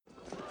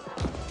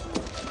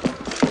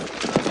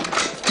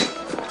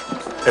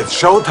It's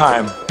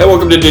showtime. Hey,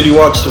 welcome to Did You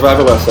Watch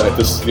Survivor Last Night?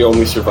 This is the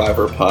only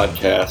Survivor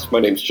podcast. My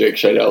name's Jake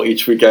Scheidel.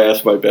 Each week I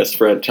ask my best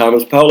friend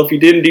Thomas Powell if you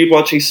did indeed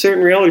watch a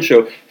certain reality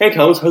show. Hey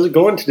Thomas, how's it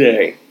going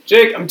today?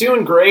 Jake, I'm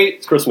doing great.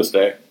 It's Christmas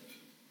Day.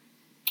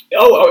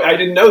 Oh, I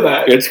didn't know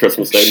that. It's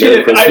Christmas Day.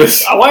 Shit, Merry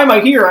Christmas. why am I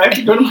here? I have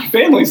to go to my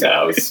family's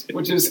house,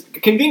 which is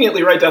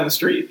conveniently right down the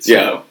street.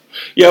 So.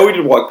 Yeah, we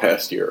did walk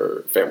past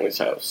your family's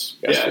house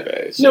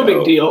yesterday. Yeah. No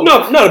big deal.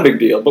 No, not a big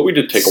deal, but we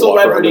did take a walk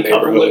around the Celebrity couple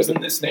neighborhood. lives in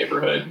this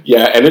neighborhood.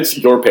 Yeah, and it's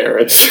your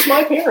parents. It's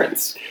my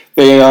parents.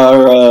 They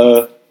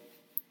are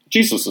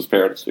Jesus'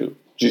 parents, too.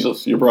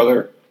 Jesus, your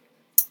brother.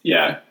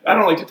 Yeah, I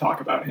don't like to talk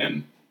about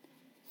him.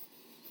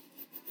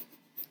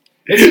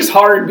 It's just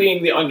hard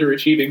being the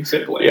underachieving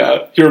sibling.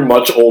 Yeah, your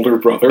much older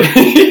brother.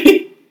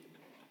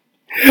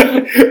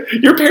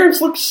 Your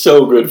parents look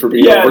so good for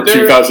being over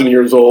 2,000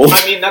 years old.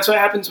 I mean, that's what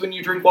happens when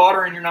you drink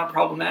water and you're not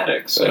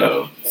problematic.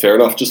 So fair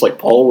enough, just like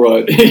Paul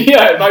Rudd.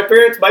 Yeah, my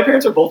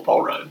parents are both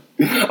Paul Rudd.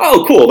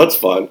 Oh, cool, that's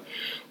fun.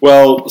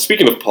 Well,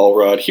 speaking of Paul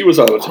Rudd, he was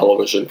on a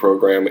television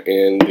program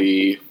in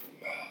the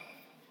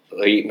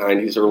late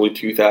 90s, early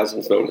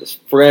 2000s known as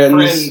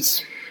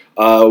Friends.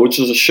 Which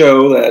is a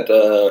show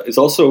that is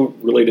also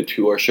related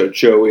to our show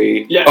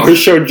Joey. Yes. Our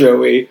show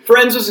Joey.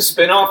 Friends was a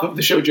spin-off of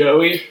the show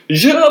Joey.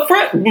 Yeah,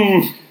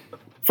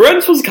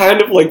 Friends was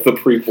kind of like the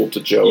prequel to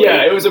Joey.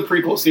 Yeah, it was a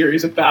prequel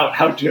series about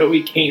how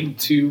Joey came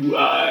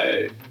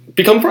to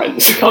become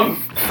friends. Become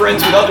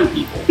friends with other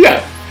people.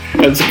 Yeah,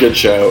 that's a good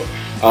show.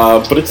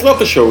 But it's not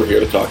the show we're here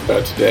to talk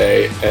about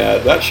today.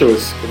 That show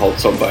is called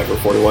Survivor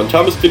 41.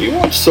 Thomas, did you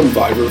watch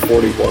Survivor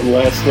 41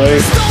 last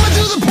night?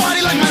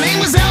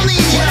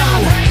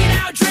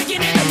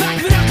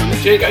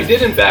 Jake, I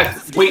did in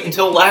fact wait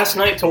until last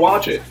night to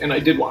watch it, and I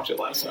did watch it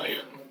last night.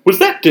 Was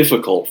that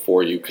difficult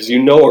for you? Because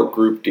you know our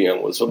group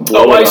DM was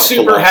blowing I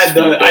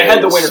up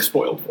had the winner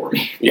spoiled for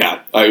me.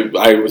 Yeah,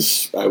 I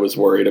was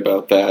worried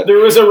about that. There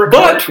was a Ricard.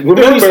 But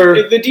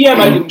remember, the DM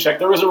I didn't check.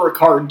 There was a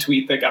Ricard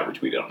tweet that got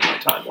retweeted on my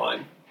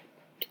timeline.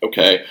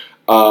 Okay.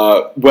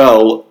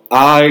 Well,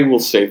 I will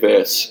say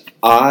this: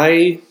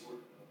 I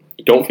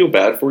don't feel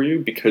bad for you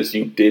because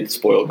you did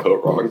spoil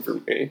Coat Wrong for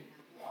me.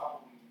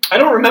 I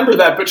don't remember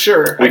that, but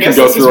sure. I guess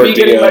go this is through me our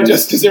getting my DMs.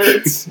 just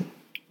desserts.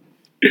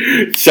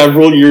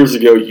 Several years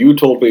ago, you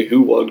told me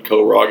who won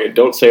Coat Wrong, and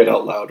don't say it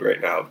out loud right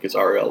now because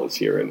Ariel is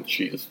here and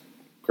we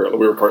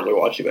were currently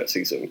watching that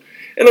season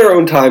in our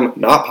own time,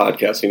 not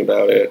podcasting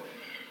about it.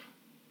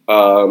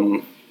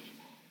 So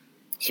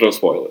don't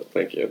spoil it.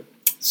 Thank you.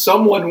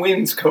 Someone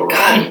wins Coat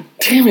Wrong.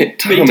 Damn it,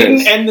 Thomas. They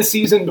didn't end the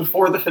season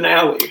before the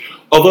finale.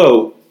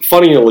 Although,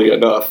 funnily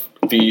enough,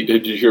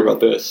 did you hear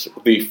about this?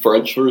 The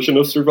French version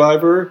of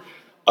Survivor,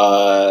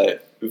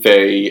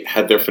 they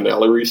had their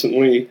finale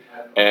recently,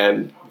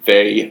 and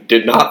they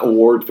did not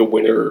award the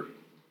winner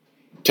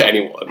to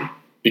anyone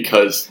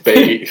because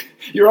they...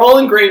 You're all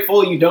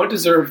ungrateful, you don't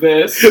deserve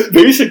this.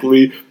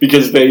 Basically,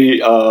 because they,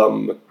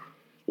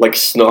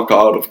 snuck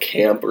out of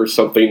camp or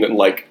something and,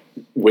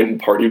 went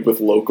and partied with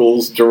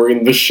locals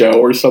during the show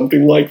or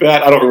something like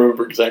that. I don't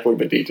remember exactly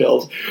the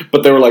details.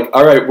 But they were like,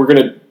 all right, we're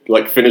going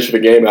to, finish the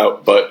game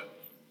out, but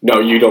no,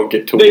 you don't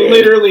get to win. They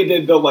literally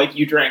did the,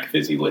 you drank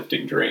fizzy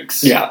lifting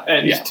drinks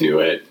end to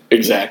it.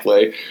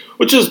 Exactly.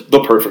 Which is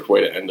the perfect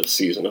way to end a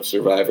season of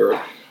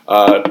Survivor.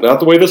 Not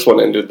the way this one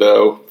ended,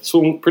 though. This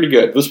one, pretty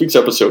good. This week's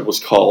episode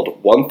was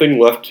called One Thing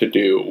Left to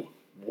Do,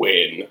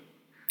 Win.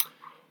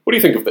 What do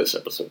you think of this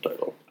episode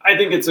title? I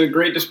think it's a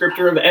great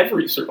descriptor of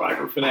every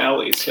Survivor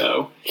finale,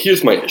 so...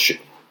 Here's my issue.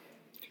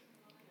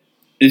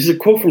 It's a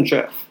quote from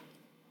Jeff.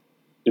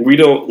 And we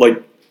don't,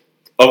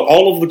 of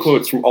all of the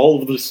quotes from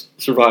all of the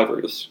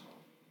survivors,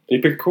 and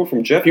you pick a quote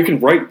from Jeff, you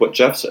can write what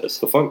Jeff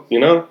says.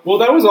 Well,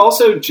 that was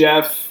also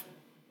Jeff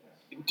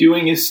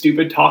doing his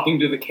stupid talking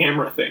to the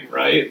camera thing,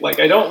 right?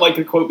 I don't like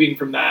the quote being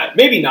from that.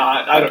 Maybe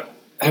not.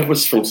 It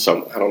was from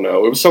I don't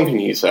know. It was something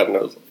he said, and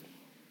I was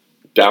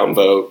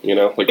downvote,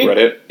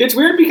 Reddit. It's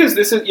weird because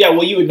this is,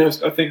 you would know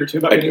a thing or two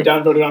about getting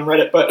downvoted on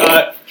Reddit,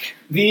 but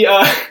the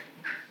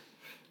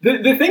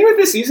thing with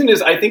this season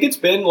is I think it's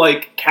been,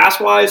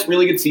 cast-wise,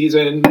 really good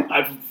season.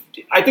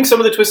 I think some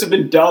of the twists have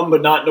been dumb,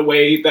 but not in a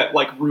way that,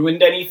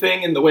 ruined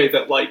anything, in the way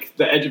that,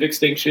 The Edge of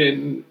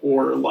Extinction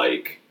or,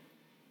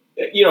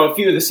 a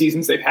few of the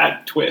seasons they've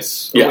had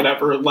twists or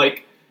whatever.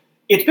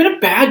 It's been a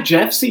bad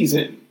Jeff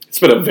season. It's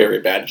been a very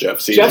bad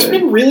Jeff season. Jeff's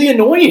been really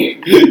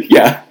annoying.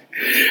 Yeah.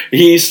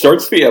 He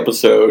starts the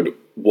episode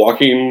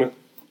walking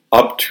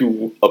up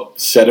to a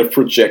set of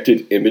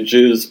projected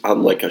images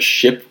on, a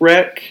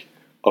shipwreck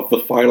of the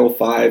final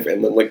five,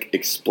 and then,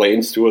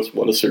 explains to us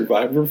what a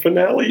Survivor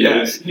finale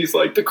is. He's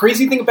like, the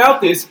crazy thing about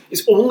this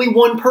is only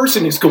one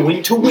person is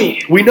going to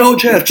win. We know,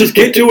 Jeff, just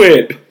get to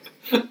it!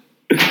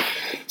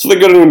 So they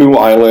go to a new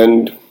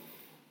island.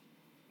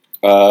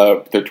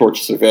 Their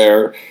torches are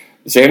there.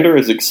 Xander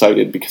is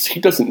excited because he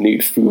doesn't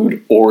need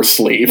food or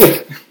sleep.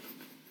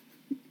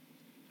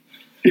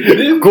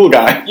 Cool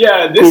guy.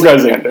 Yeah, cool guy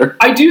Xander.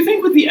 I do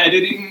think with the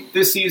editing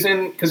this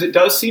season, because it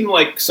does seem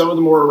like some of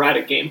the more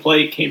erratic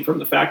gameplay came from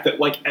the fact that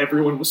like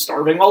everyone was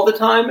starving all the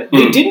time.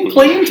 They didn't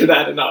play into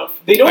that enough.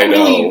 They don't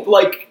really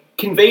like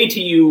convey to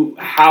you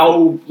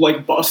how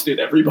like busted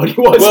everybody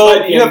was.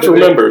 Well, you have to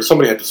remember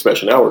somebody had to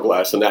smash an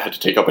hourglass, and that had to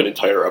take up an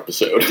entire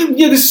episode.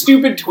 Yeah, the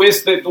stupid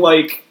twist that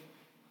like,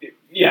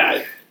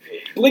 yeah.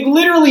 Like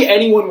literally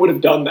anyone would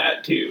have done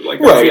that too.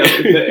 Like that's the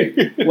other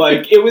thing.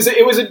 Like it was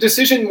a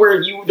decision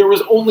where there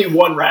was only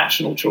one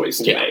rational choice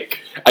to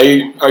make.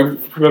 I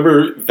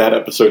remember that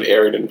episode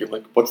airing and being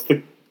like, "What's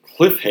the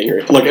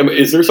cliffhanger? Like,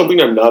 is there something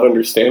I'm not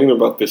understanding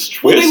about this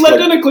twist?" Well, they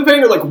left on a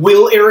cliffhanger. Like,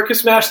 will Erica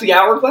smash the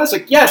hourglass?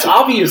 Like, yes,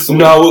 obviously.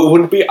 No, it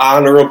wouldn't be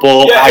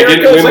honorable. Yeah, I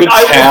didn't win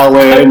the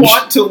challenge. I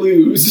want to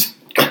lose.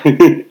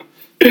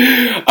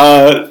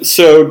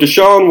 So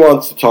Deshaun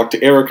wants to talk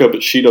to Erica,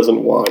 but she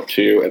doesn't want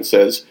to, and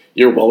says,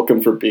 "You're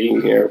welcome for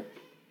being here."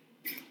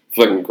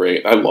 Fucking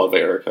great. I love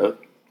Erica.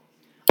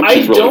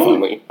 I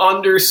don't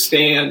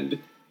understand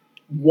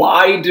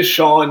why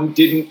Deshaun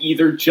didn't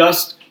either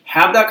just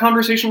have that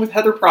conversation with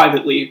Heather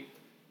privately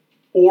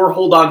or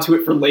hold on to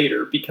it for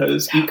later,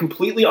 because he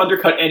completely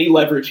undercut any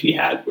leverage he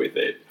had with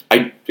it.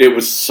 It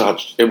was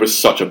such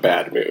a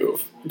bad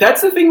move.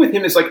 That's the thing with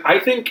him is like I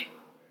think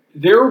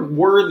there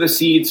were the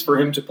seeds for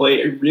him to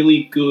play a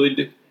really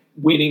good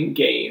winning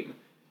game,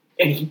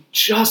 and he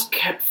just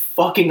kept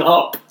fucking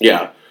up.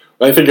 Yeah.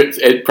 I think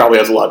it probably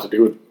has a lot to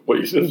do with what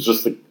you said. It's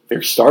just that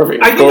they're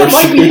starving. I think that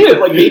might be it.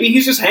 Like, maybe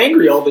he's just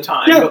hangry all the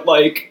time. Yeah. But,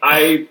 like,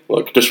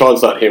 Look,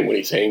 Deshaun's not him when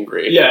he's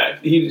hangry. Yeah.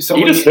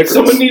 Someone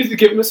needs to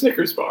give him a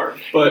Snickers bar.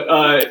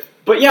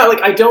 But yeah,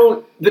 like,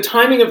 the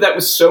timing of that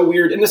was so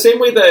weird. In the same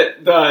way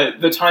that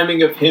the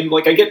timing of him,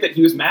 like, I get that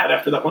he was mad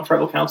after that one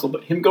tribal council,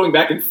 but him going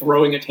back and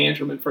throwing a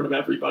tantrum in front of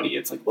everybody,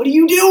 it's like, what are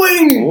you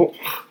doing? Well,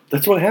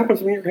 that's what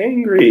happens when you're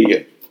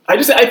angry.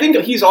 I think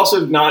he's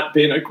also not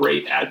been a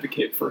great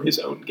advocate for his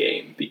own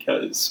game,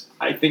 because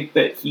I think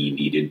that he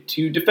needed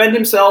to defend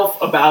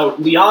himself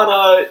about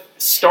Liana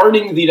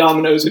starting the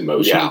dominoes in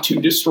motion to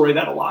destroy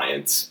that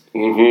alliance.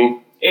 Mm-hmm.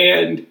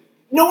 And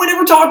no one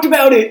ever talked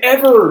about it,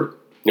 ever.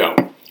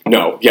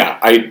 No, yeah,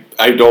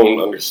 I don't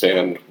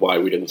understand why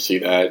we didn't see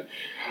that.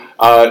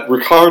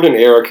 Ricard and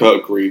Erica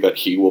agree that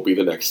he will be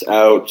the next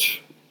out.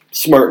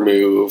 Smart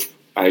move.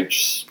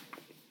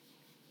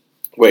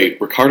 Wait,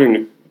 Ricard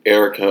and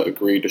Erica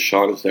agreed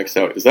Deshaun is next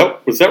out. Was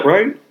that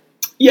right?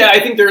 Yeah, I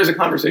think there is a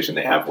conversation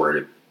they have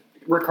where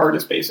Ricard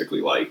is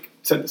basically like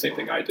said the same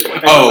thing I did.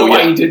 Like, I don't know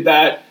why he did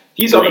that.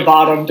 He's on the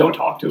bottom. Don't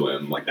talk to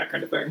him. Like that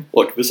kind of thing.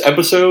 Look, this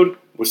episode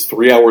was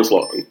 3 hours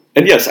long,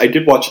 and yes, I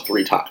did watch it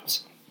 3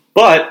 times.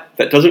 But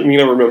that doesn't mean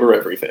I remember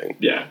everything.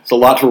 Yeah, it's a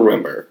lot to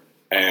remember,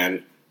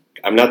 and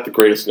I'm not the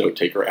greatest note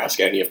taker.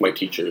 Ask any of my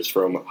teachers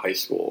from high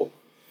school.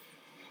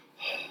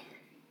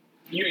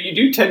 You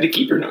do tend to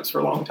keep your notes for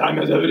a long time,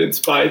 as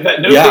evidenced by that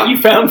note that you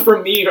found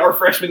from me our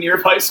freshman year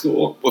of high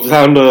school. We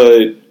found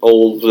an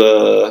old...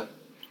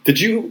 did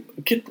you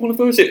get one of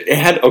those? It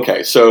had...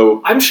 Okay,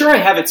 so... I'm sure I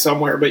have it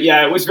somewhere, but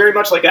yeah, it was very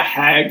much like a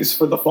Hags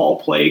for the fall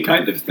play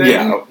kind of thing.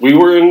 Yeah, we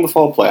were in the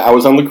fall play. I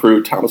was on the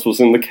crew. Thomas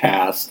was in the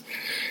cast.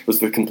 It was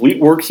the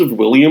complete works of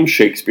William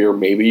Shakespeare.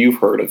 Maybe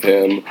you've heard of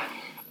him.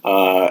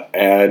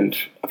 And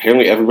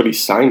apparently everybody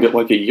signed it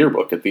like a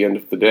yearbook at the end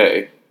of the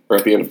day. Or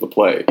at the end of the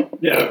play.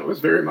 Yeah, it was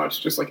very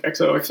much just like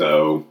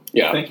XOXO.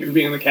 Yeah. Thank you for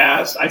being in the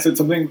cast. I said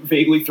something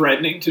vaguely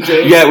threatening to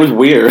Jake. Yeah, it was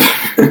weird.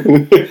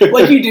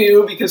 Like you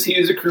do, because he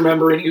is a crew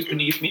member and he was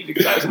beneath me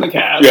because I was in the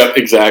cast. Yeah,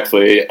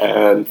 exactly.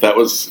 And that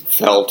was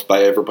felt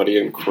by everybody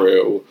in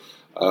crew.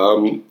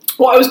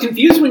 Well, I was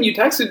confused when you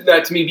texted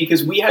that to me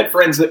because we had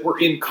friends that were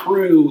in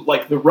crew,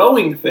 like the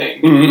rowing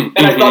thing. Mm-hmm,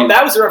 and I thought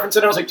that was the reference,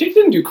 and I was like, Jake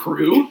didn't do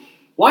crew.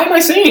 Why am I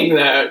saying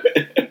that?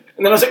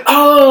 And then I was like,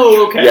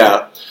 oh, okay.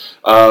 Yeah.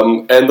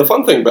 And the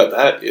fun thing about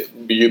that,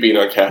 you being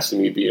on cast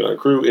and me being on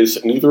crew,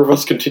 is neither of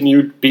us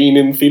continued being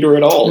in theater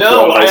at all.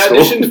 No, I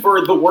auditioned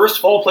for the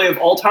worst fall play of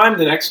all time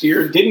the next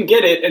year, didn't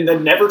get it, and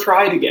then never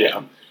tried again.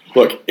 Yeah.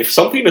 Look, if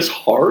something is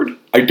hard,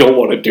 I don't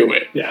want to do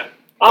it. Yeah.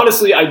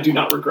 Honestly, I do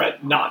not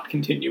regret not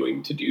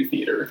continuing to do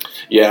theater.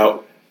 Yeah.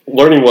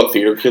 Learning what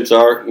theater kids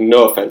are,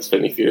 no offense to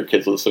any theater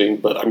kids listening,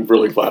 but I'm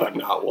really glad I'm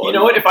not one. You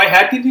know what? If I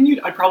had continued,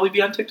 I'd probably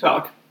be on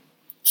TikTok.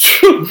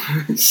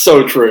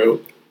 So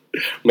true.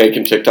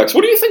 Making TikToks.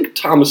 What do you think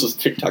Thomas's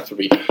TikToks would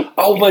be?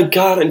 Oh my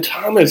god, and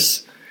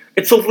Thomas,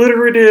 it's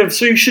alliterative,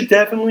 so you should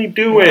definitely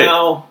do it.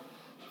 Well,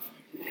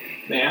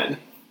 man.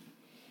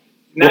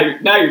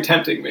 Now you're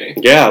tempting me.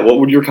 Yeah, what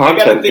would your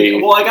content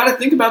be? Well, I gotta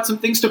think about some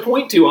things to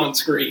point to on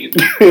screen.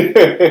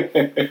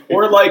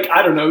 Or like,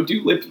 I don't know,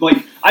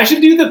 I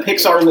should do the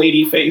Pixar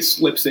lady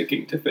face lip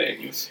syncing to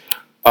things.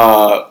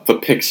 The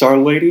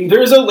Pixar lady?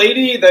 There's a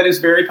lady that is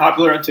very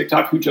popular on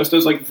TikTok who just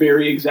does like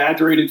very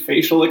exaggerated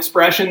facial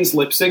expressions,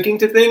 lip syncing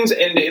to things,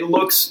 and it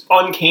looks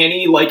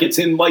uncanny, like it's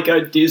in like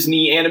a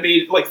Disney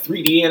animated, like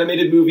 3D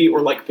animated movie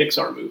or like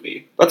Pixar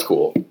movie. That's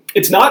cool.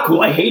 It's not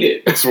cool. I hate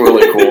it. It's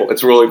really cool.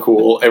 It's really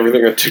cool.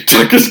 Everything on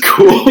TikTok is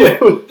cool. Yeah.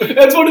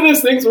 That's one of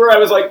those things where I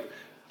was like,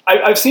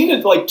 I've seen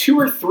it like 2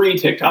 or 3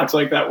 TikToks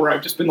like that where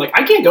I've just been like,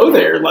 I can't go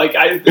there. Like,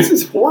 this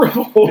is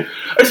horrible.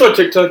 I saw a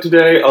TikTok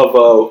today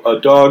of a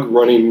dog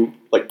running,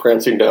 like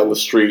prancing down the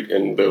street,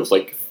 and there was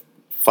like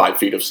 5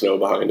 feet of snow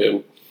behind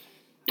him.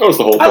 That was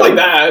the whole thing. I like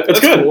that. That's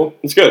good. Cool.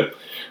 It's good.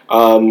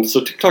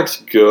 So TikTok's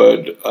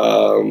good,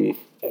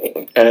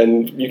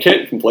 and you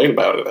can't complain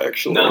about it,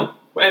 actually. No,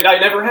 and I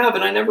never have,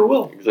 and I never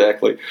will.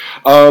 Exactly.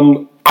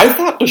 I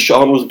thought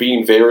Deshaun was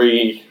being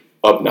very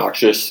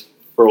obnoxious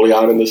early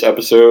on in this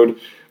episode.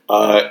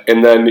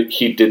 And then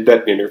he did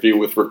that interview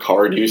with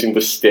Ricard using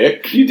the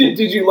stick. Did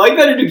you like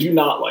that or did you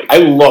not like it? I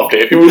loved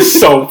it. It was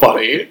so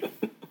funny.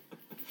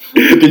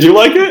 Did you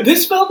like it?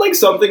 This felt like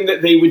something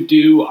that they would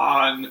do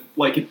on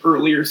like an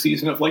earlier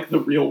season of like The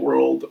Real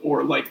World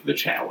or like The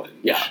Challenge.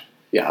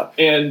 Yeah.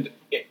 And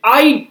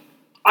I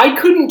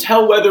couldn't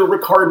tell whether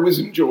Ricard was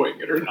enjoying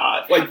it or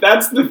not. Like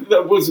that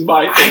was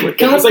my thing with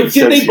it. It was like,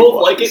 did they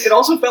both like it? It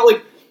also felt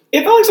like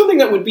something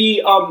that would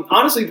be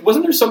honestly,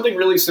 wasn't there something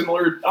really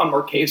similar on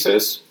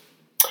Marquesas?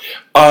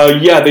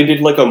 Yeah, they did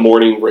like a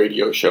morning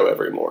radio show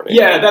every morning.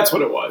 Yeah, that's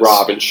what it was.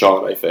 Rob and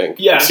Sean, I think.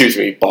 Yeah. Excuse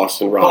me,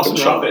 Boston Rob and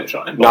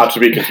Sean. Not to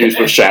be confused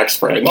with Shaq's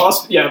friend.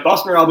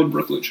 Boston Rob and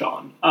Brooklyn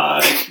Sean.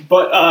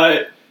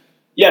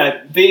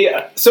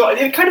 Yeah, so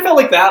it kind of felt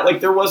like that. Like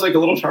there was like a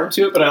little charm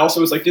to it, but I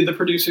also was like, did the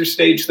producers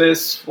stage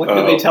this? Like,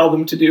 did they tell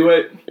them to do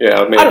it?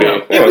 Yeah, maybe. I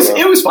don't know.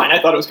 It was fine. I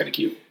thought it was kind of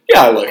cute.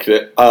 Yeah, I liked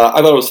it.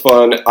 I thought it was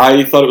fun.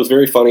 I thought it was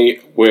very funny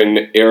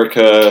when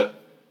Erica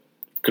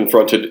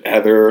confronted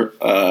Heather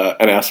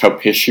and asked how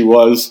pissed she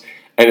was,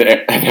 and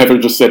Heather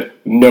just said,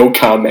 no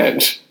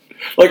comment.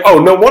 Like, oh,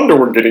 no wonder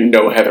we're getting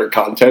no Heather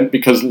content,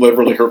 because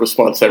literally her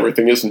response to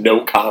everything is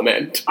no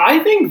comment. I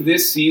think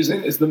this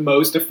season is the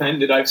most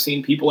offended I've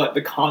seen people at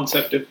the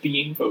concept of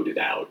being voted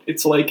out.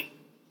 It's like,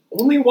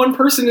 only one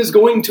person is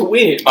going to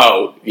win.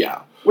 Oh,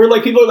 yeah. Where,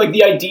 like, people are like,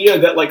 the idea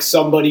that, like,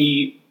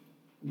 somebody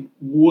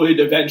would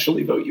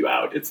eventually vote you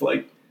out. It's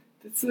like,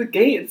 it's the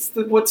game. It's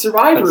what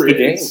Survivor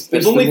is.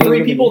 There's only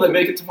 3 people that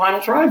make it to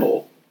Final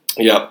Tribal.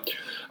 Yeah.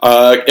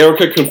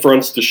 Erica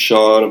confronts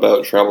Deshaun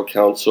about tribal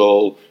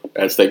council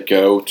as they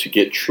go to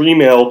get tree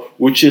mail,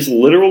 which is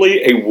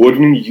literally a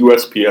wooden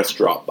USPS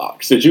drop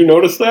box. Did you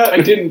notice that?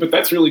 I didn't, but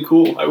that's really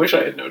cool. I wish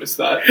I had noticed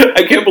that.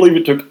 I can't believe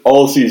it took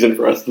all season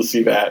for us to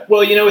see that.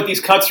 Well, you know, with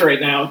these cuts right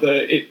now,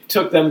 it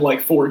took them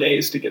like 4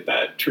 days to get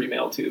that tree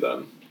mail to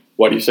them.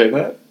 Why do you say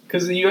that?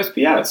 Because of the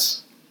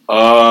USPS.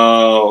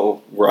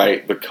 Oh,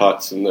 right. The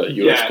cuts in the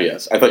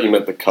USPS. Yeah. I thought you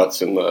meant the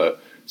cuts in the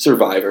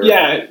Survivor.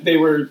 Yeah, they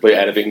were... The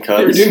editing cuts.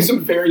 They were doing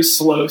some very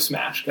slow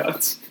smash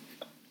cuts.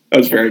 I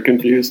was very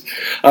confused.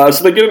 So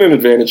they get an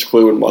advantage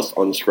clue and must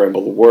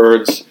unscramble the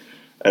words.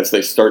 As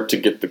they start to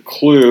get the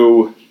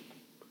clue,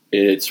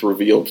 it's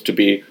revealed to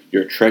be,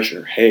 your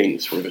treasure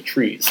hangs where the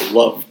trees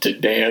love to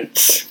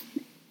dance.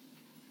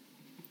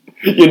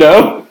 You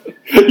know?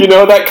 You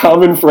know that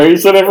common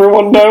phrase that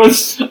everyone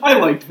knows? I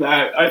liked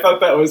that. I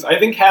thought that was... I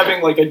think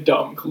having, like, a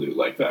dumb clue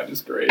like that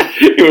is great.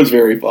 It was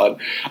very fun.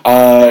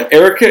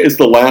 Erica is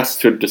the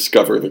last to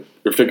discover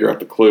or figure out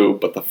the clue,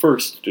 but the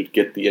first to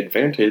get the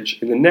advantage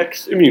in the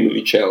next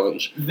immunity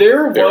challenge.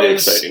 Very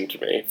exciting to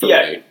me.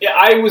 Yeah,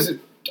 I was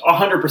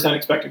 100%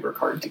 expecting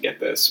Ricard to get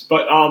this,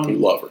 but... You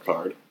love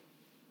Ricard.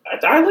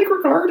 I like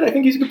Ricard. I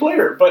think he's a good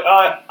player, but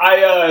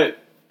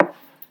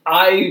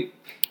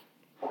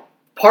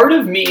part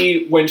of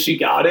me, when she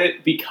got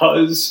it,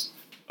 because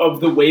of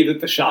the way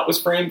that the shot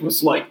was framed,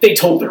 was like, they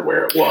told her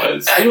where it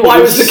was.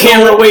 Why was the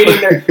camera waiting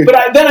there?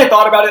 But then I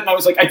thought about it, and I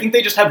was like, I think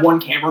they just have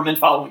one cameraman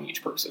following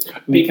each person.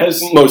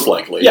 Because most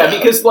likely. Yeah,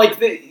 because like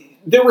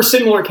there were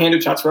similar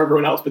candid shots for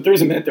everyone else, but there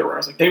was a minute there where I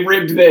was like, they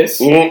rigged this.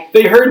 Mm-hmm.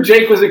 They heard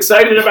Jake was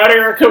excited about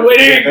Erica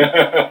winning.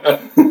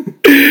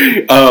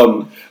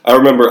 I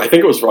remember, I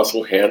think it was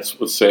Russell Hantz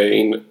was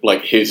saying,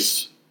 like,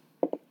 his...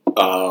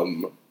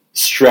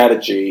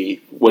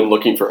 strategy when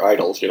looking for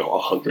idols,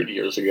 100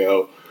 years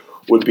ago,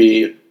 would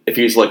be if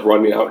he's like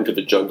running out into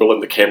the jungle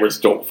and the cameras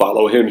don't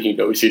follow him, he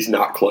knows he's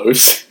not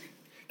close.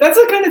 That's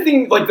the kind of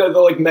thing, like the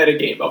like meta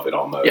game of it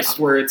almost,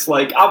 where it's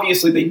like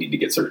obviously they need to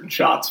get certain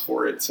shots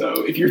for it.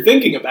 So if you're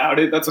thinking about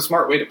it, that's a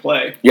smart way to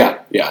play. Yeah,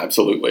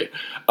 absolutely.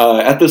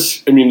 At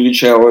this immunity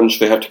challenge,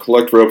 they have to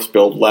collect ropes,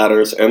 build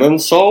ladders, and then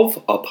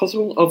solve a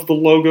puzzle of the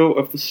logo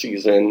of the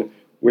season.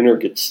 Winner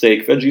gets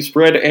steak, veggie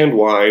spread, and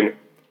wine.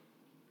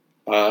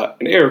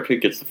 And Erica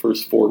gets the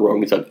first 4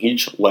 rungs on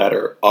each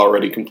ladder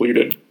already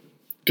completed.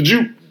 Did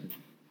you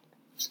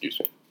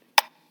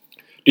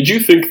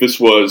think this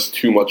was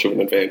too much of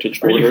an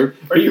advantage for her?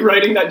 Are you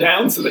writing that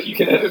down so that you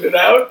can edit it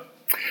out?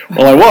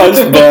 Well, I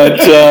was,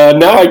 but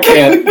now I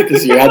can't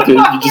because you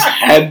just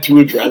had to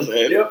address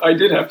it. Yep, I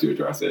did have to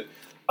address it.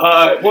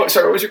 What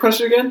was your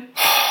question again?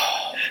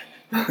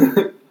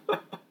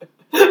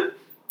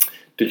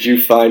 Did you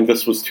find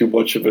this was too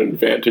much of an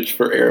advantage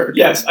for Erica?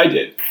 Yes, I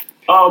did.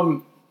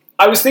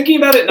 I was thinking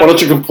about it. Why don't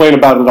you complain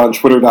about it on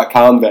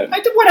Twitter.com then?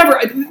 I did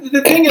whatever.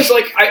 The thing is,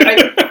 like,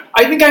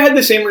 I think I had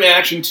the same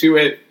reaction to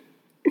it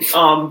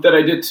that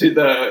I did to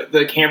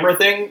the camera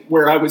thing,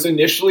 where I was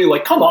initially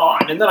like, come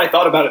on, and then I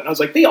thought about it and I was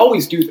like, they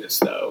always do this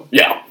though.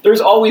 Yeah.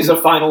 There's always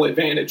a final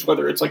advantage,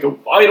 whether it's like a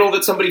idol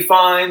that somebody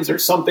finds or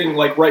something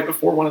like right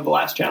before one of the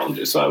last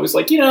challenges. So I was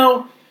like,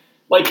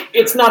 like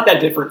it's not that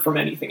different from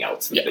anything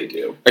else that they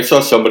do. I saw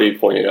somebody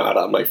pointing out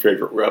on my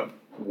favorite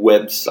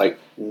website,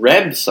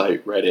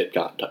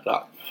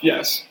 Reddit.com.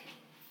 Yes.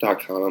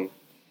 .com.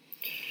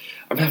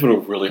 I'm having a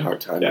really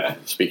hard time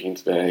speaking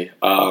today.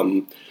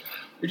 You're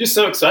just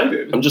so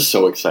excited. I'm just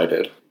so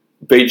excited.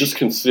 They just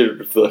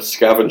considered the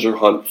scavenger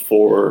hunt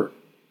for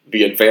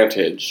the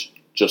advantage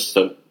just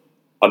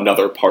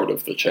another part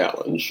of the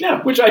challenge.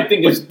 Yeah, which I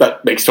think is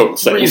that makes total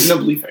sense.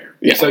 Reasonably fair.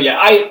 Yeah. So yeah,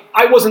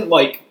 I wasn't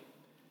like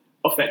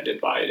offended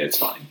by it. It's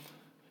fine.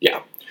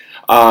 Yeah.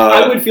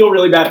 I would feel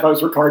really bad if I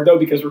was Ricard though,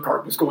 because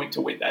Ricard was going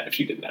to win that if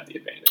she didn't have the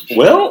advantage.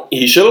 Well,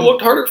 he should have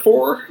looked harder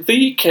for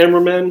the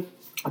cameramen.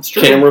 That's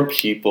true. Camera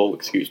people,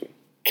 excuse me.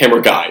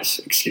 Camera guys,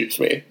 excuse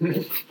me.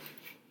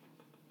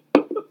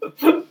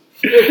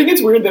 I think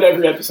it's weird that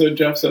every episode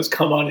Jeff says,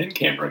 come on in,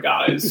 camera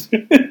guys.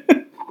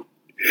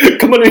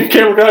 Come on in,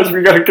 camera guys,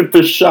 we gotta get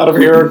this shot of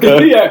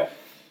Erica. Yeah.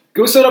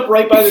 Go set up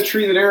right by the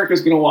tree that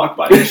Erica's going to walk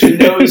by. She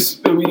knows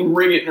that we can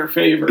rig it in her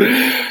favor.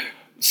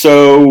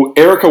 So,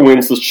 Erica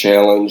wins this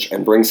challenge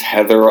and brings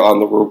Heather on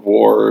the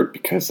reward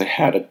because they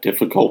had a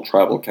difficult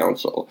tribal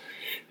council.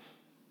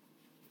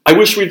 I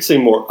wish we'd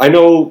seen more. I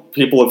know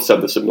people have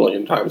said this a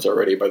million times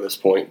already by this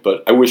point,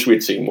 but I wish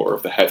we'd seen more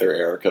of the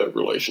Heather-Erica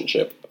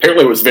relationship.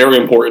 Apparently it was very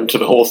important to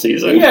the whole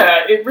season.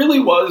 Yeah, it really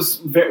was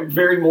very,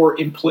 very more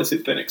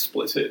implicit than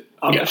explicit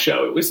on the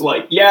show. It was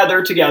like, yeah,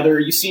 they're together,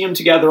 you see them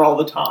together all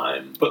the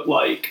time, but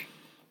like,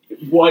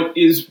 what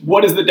is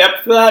the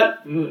depth of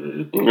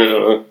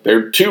that?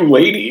 They're two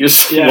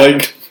ladies. Yeah.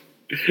 Like,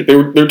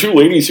 they're two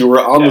ladies who were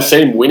on the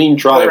same winning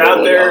tribe. They're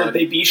out there,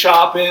 they be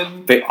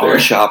shopping. They are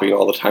shopping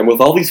all the time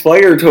with all these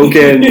fire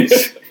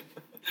tokens.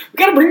 We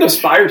gotta bring those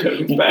fire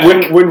tokens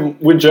back.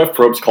 When Jeff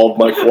Probst called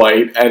Mike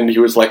White and he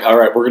was like,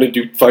 alright, we're gonna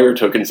do fire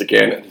tokens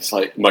again, and he's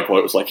like, Mike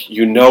White was like,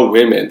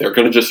 women, they're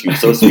gonna just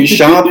use those to be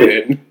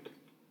shopping.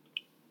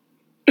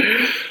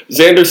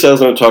 Xander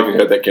says on a talking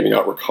head that getting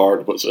out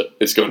Ricard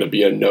is going to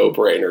be a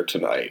no-brainer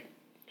tonight.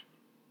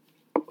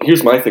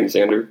 Here's my thing,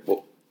 Xander.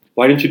 Well,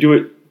 why didn't you do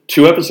it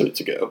 2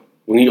 episodes ago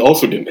when he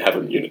also didn't have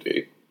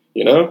immunity?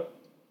 You know?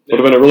 Would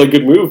have been a really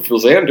good move for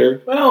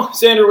Xander. Well,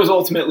 Xander was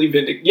ultimately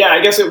vindicated. Yeah, I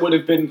guess it would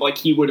have been like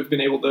he would have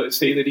been able to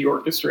say that he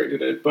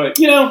orchestrated it. But,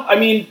 I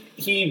mean,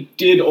 he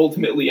did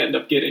ultimately end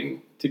up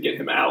getting to get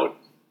him out.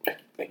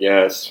 I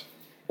guess.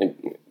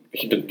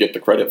 He didn't get the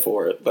credit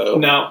for it, though.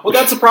 No. Well,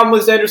 that's the problem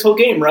with Xander's whole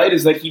game, right?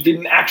 Is that he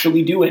didn't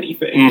actually do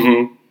anything.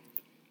 Mm-hmm.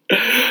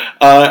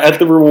 At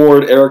the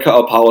reward, Erica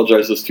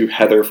apologizes to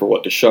Heather for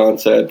what Deshawn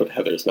said, but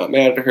Heather's not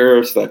mad at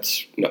her, so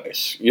that's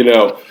nice.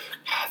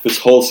 This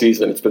whole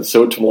season, it's been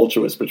so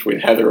tumultuous between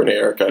Heather and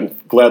Erica. I'm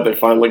glad they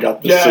finally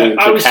got this scene.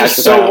 I was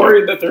just so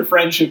worried that their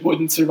friendship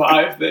wouldn't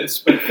survive this,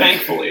 but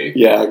thankfully.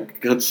 Yeah,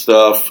 good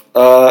stuff.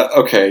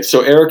 Okay,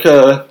 so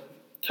Erica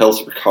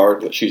tells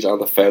Ricard that she's on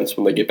the fence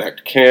when they get back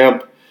to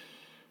camp,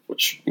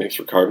 which makes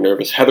Ricard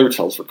nervous. Heather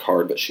tells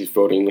Ricard that she's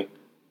voting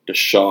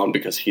Deshawn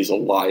because he's a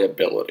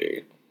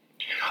liability.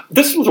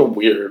 This was a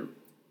weird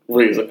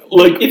reason.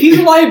 Like, if he's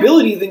a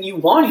liability, then you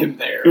want him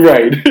there.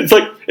 Right. It's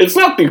like, it's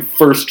not the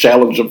first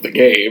challenge of the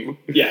game.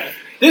 Yeah.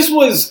 This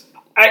was,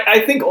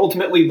 I think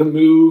ultimately the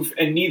move,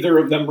 and neither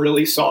of them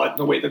really saw it in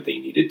the way that they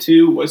needed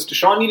to, was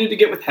Deshawn needed to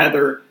get with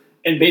Heather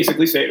and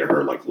basically say to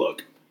her, like,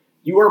 look,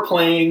 you are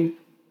playing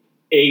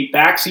a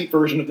backseat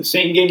version of the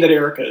same game that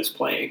Erica is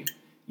playing.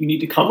 You need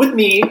to come with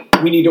me.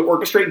 We need to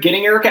orchestrate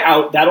getting Erica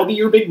out. That'll be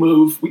your big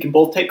move. We can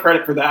both take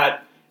credit for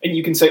that. And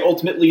you can say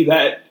ultimately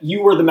that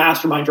you were the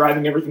mastermind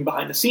driving everything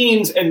behind the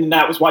scenes, and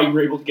that was why you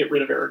were able to get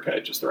rid of Erica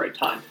at just the right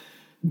time.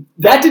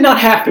 That did not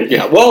happen.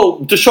 Yeah, well,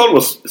 Deshawn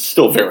was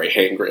still very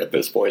hangry at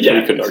this point, so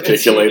he couldn't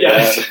articulate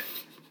that.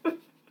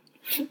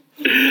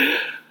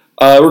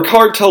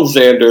 Ricard tells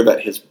Xander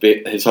that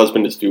his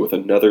husband is due with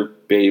another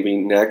baby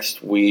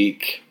next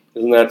week.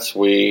 Isn't that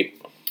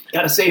sweet?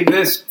 Gotta save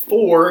this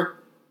for...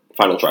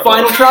 Final Tribal.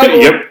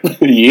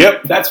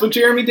 Yep. That's what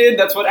Jeremy did.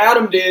 That's what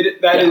Adam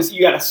did. That is, you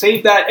got to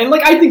save that. And,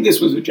 I think this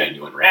was a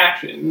genuine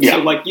reaction. Yeah.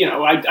 So,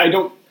 I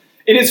don't...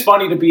 It is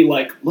funny to be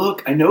like,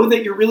 look, I know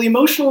that you're really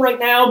emotional right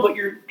now, but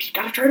you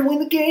got to try to win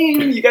the game.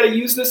 You got to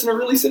use this in a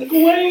really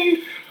cynical way.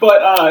 But,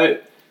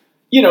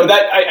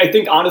 that I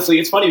think, honestly,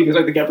 it's funny because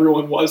I think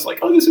everyone was like,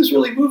 oh, this is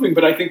really moving.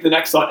 But I think the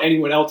next thought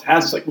anyone else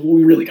has is like, well,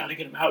 we really got to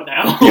get him out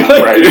now.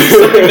 Yeah, right. This is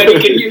something that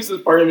he can use as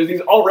part of it.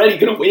 He's already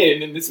going to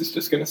win, and this is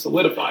just going to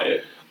solidify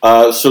it.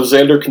 So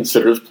Xander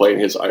considers playing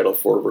his idol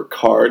for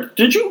Ricard.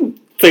 Did you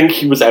think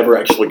he was ever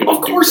actually going to do that?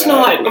 Of course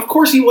not. Of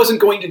course he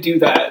wasn't going to do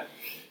that.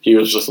 He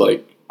was just,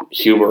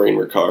 humoring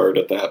Ricard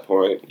at that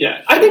point.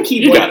 Yeah, I think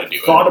he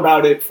thought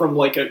about it from,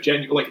 a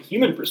genuine, a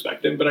human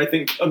perspective, but I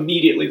think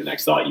immediately the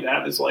next thought you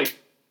have is,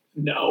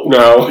 no.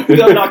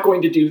 I'm not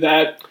going to do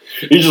that.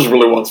 He just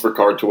really wants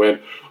Ricard to win.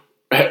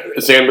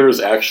 Xander is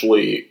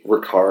actually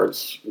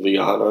Ricard's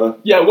Liana.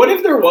 Yeah, what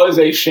if there was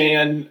a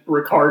Shan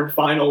Ricard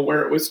final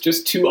where it was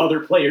just two other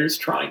players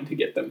trying to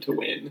get them to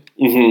win?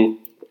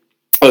 Mm-hmm.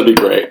 That'd be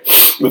great.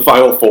 The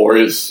final four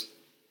is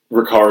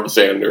Ricard,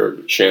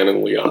 Xander, Shan,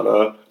 and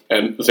Liana.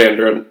 And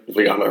Xander and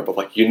Liana are both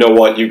like, you know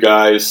what, you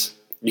guys?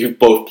 You've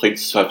both played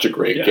such a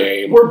great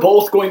game. We're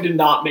both going to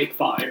not make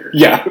fire.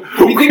 Yeah.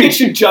 We think it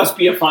should just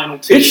be a final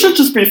two. It should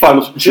just be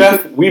final.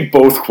 Jeff, we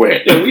both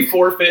quit. Yeah, we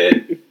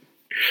forfeit.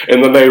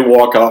 And then they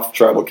walk off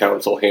tribal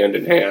council hand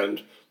in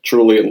hand,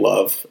 truly in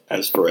love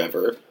as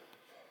forever.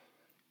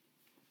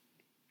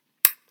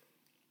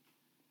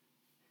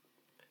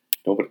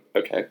 Nobody.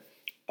 Okay.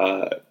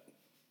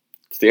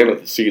 It's the end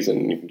of the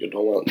season. You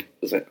don't want.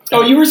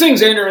 Oh, you were saying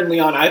Xander and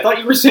Liana. I thought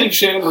you were saying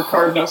Shan and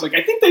Ricard, and I was like,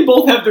 I think they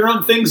both have their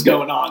own things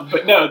going on.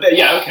 But no,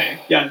 okay.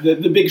 Yeah,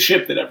 the big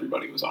ship that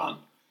everybody was on.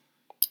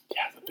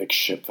 Yeah, the big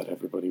ship that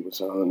everybody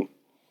was on.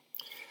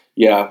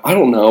 Yeah, I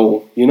don't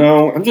know. You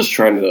know, I'm just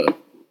trying to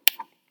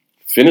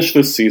finish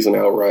this season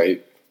out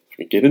right.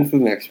 We get into the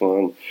next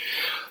one.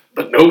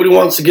 But nobody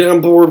wants to get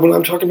on board when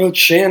I'm talking about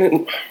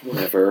Shannon.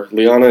 Whatever.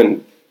 Liana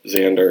and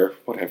Xander.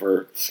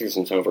 Whatever. The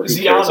season's over.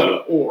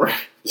 Ziana or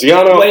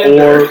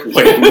Lander.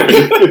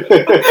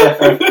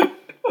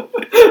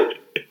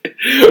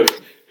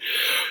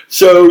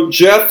 So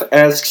Jeff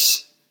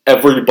asks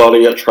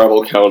everybody at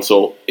Tribal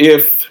Council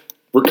if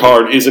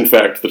Ricard is in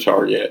fact the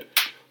target.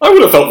 I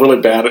would have felt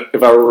really bad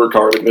if I were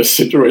Ricard in this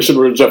situation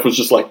where Jeff was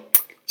just like,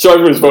 so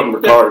everybody's voting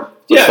Ricard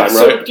this time,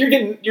 so right? You're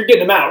getting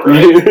him out,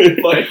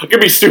 right? Like, it'd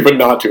be stupid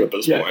not to at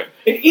this point.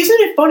 And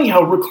isn't it funny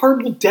how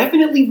Ricard will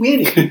definitely win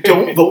if you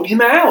don't vote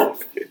him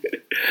out?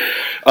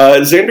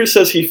 Xander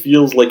says he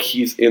feels like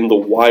he's in the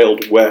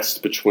Wild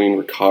West between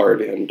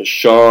Ricard and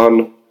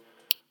Deshawn.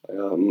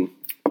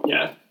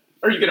 Yeah.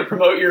 Are you going to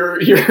promote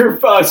your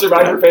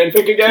Survivor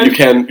fanfic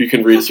again? You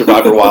can read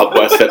Survivor Wild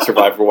West at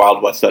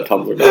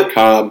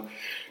survivorwildwest.tumblr.com.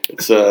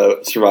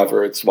 It's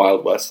Survivor. It's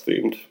Wild West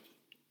themed.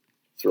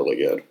 It's really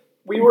good.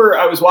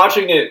 I was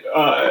watching it,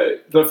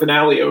 the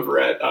finale over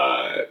at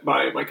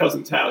my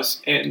cousin's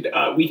house, and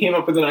we came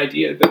up with an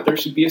idea that there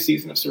should be a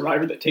season of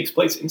Survivor that takes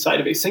place inside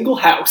of a single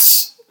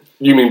house.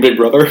 You mean Big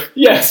Brother?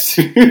 Yes.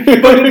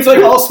 But it's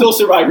like all still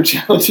Survivor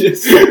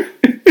challenges.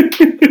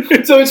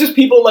 So it's just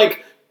people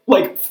like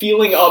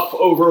feeling up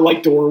over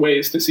like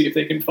doorways to see if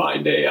they can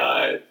find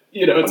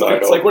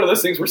it's like one of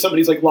those things where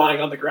somebody's like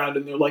lying on the ground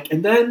and they're like,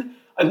 and then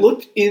I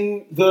looked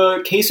in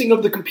the casing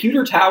of the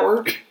computer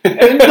tower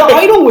and the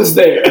idol was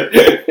there.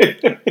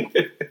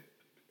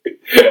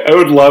 I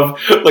would love,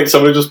 like,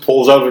 somebody just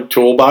pulls out a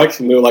toolbox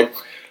and they're like,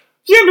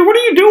 Xander, what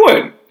are you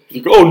doing?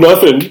 You go, oh,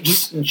 nothing.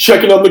 Just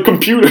checking on the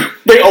computer.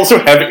 They also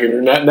have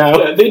internet now.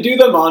 Yeah, they do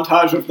the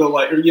montage of the,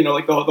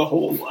 the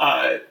whole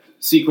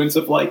sequence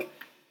of, like,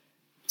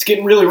 it's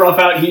getting really rough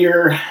out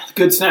here.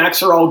 Good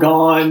snacks are all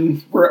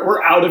gone.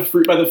 We're out of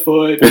fruit by the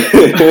foot.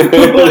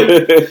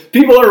 Like,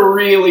 people are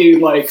really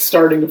like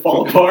starting to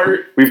fall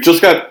apart. We've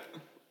just got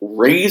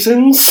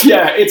raisins.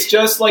 Yeah, it's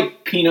just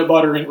like peanut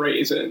butter and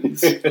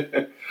raisins.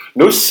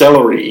 No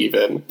celery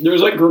even.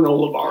 There's like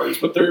granola bars,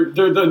 but they're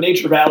the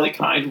Nature Valley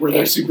kind where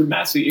they're super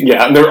messy.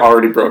 Yeah, and they're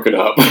already broken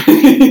up.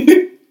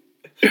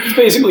 It's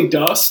basically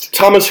dust.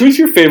 Thomas, who's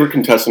your favorite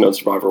contestant on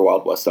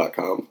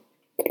SurvivorWildWest.com?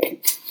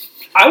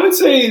 I would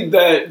say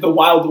that the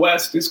Wild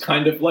West is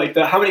kind of like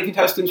how many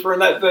contestants were in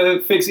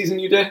the fake season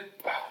you did? I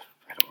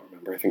don't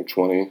remember. I think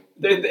 20.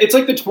 It's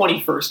like the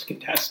 21st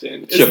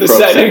contestant. Jeff the Probst,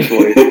 setting.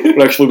 actually.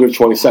 But actually the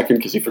 22nd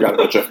because he forgot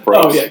about Jeff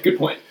Probst. Oh, yeah, good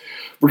point.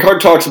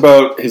 Ricard talks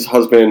about his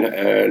husband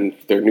and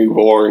their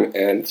newborn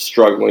and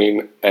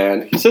struggling,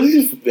 and he says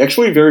he's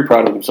actually very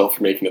proud of himself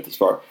for making it this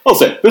far. I'll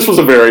say, this was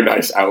a very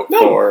nice out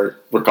for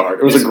Ricard.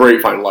 It was a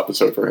great final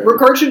episode for him.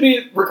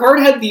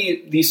 Ricard had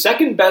the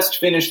second best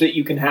finish that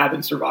you can have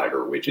in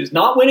Survivor, which is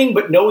not winning,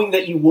 but knowing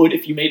that you would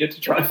if you made it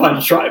to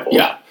Final Tribal.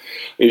 Yeah.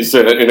 He's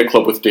in a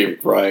club with David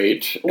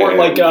Wright. Or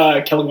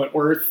Kelly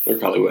Wentworth. Or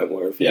Kelly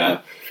Wentworth,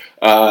 yeah.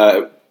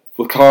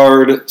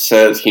 Ricard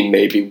says he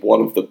may be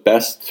one of the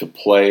best to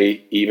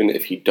play even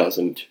if he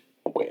doesn't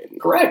win.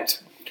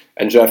 Correct.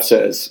 And Jeff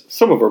says,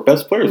 some of our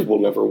best players will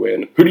never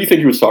win. Who do you think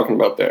he was talking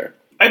about there?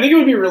 I think it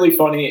would be really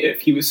funny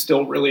if he was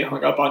still really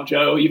hung up on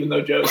Joe, even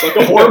though Joe's like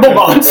a horrible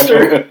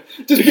monster.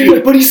 Just being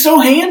like, but he's so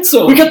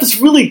handsome. We got this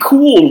really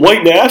cool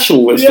white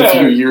nationalist a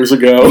few years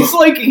ago.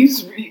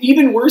 He's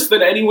even worse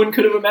than anyone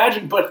could have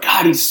imagined, but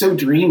God, he's so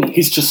dreamy.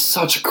 He's just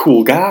such a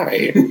cool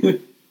guy.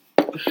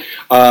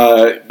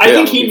 I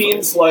think he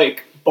means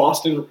like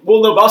Boston.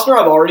 Well, no, Boston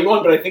Rob already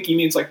won, but I think he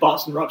means like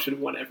Boston Rob should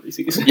have won every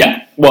season.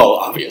 Yeah, well,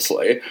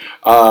 obviously.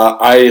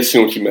 I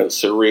assumed he meant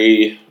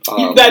Cirie.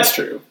 That's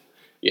true.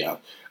 Yeah.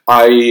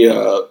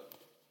 We're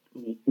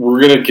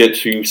going to get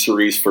to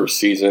Cirie's first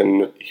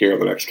season here in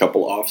the next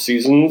couple off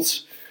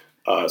seasons.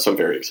 So I'm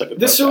very excited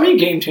about Cirie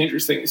Game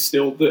Changers thing is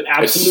still the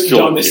absolute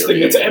dumbest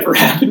thing that's ever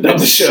happened on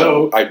the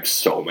show. I'm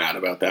so mad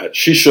about that.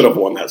 She should have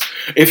won that.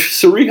 If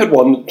Cirie had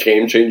won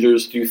Game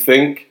Changers, do you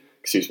think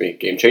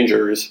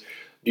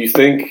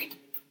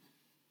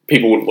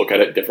people would look at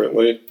it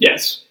differently?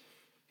 Yes.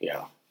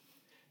 Yeah.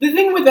 The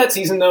thing with that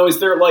season, though, is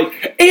they're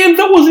like... And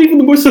that wasn't even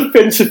the most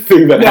offensive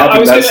thing that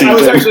happened that season. I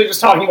was actually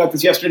just talking about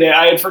this yesterday.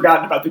 I had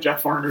forgotten about the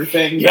Jeff Varner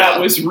thing. Yeah. That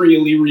was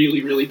really,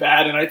 really, really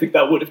bad, and I think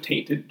that would have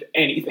tainted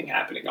anything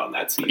happening on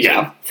that season.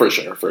 Yeah, for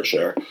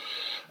sure.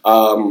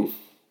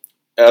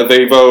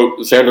 They vote,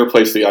 Xander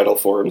placed the idol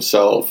for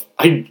himself.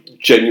 I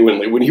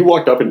genuinely, when he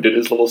walked up and did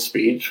his little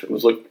speech, I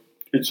was like,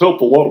 it's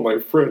helped a lot of my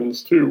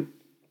friends, too.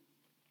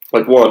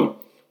 Like, one,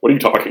 what are you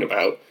talking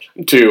about?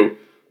 And two,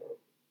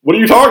 what are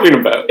you talking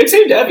about? It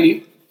saved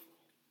Evie.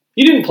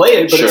 He didn't play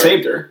it, but Sure. it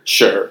saved her.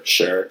 Sure.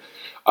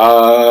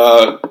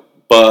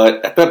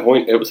 But at that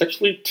point, it was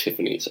actually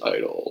Tiffany's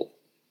idol,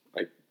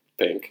 I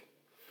think.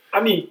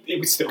 I mean, it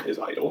was still his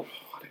idol.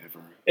 Whatever.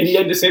 And he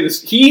had to say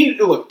this.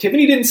 Look,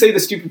 Tiffany didn't say the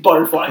stupid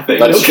butterfly thing.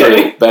 That's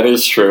okay? true. That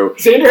is true.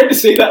 Xander had to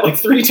say that like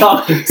 3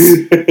 times.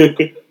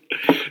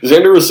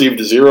 Xander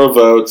received 0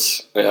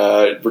 votes.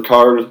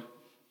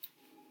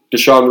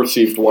 Deshaun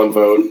received 1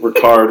 vote.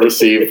 Ricard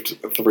received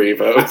 3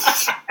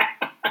 votes.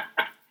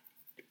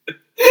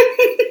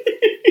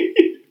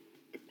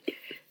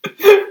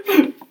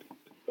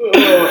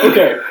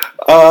 Okay.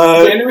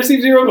 Xander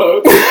received 0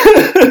 votes.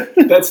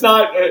 That's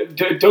not...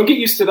 don't get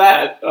used to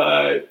that.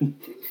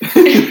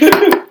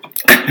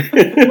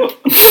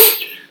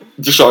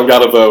 Deshaun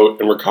got a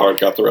vote, and Ricard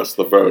got the rest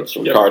of the votes.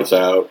 So Ricard's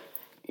out.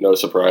 No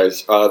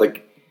surprise.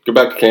 They go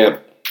back to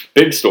camp.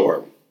 Big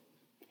storm.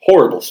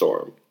 Horrible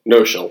storm.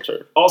 No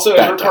shelter. Also,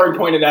 as Ricard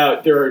pointed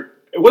out, it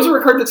wasn't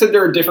Ricard that said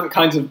there are different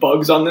kinds of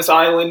bugs on this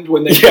island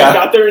when they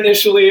got there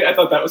initially. I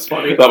thought that was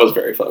funny. That was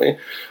very funny.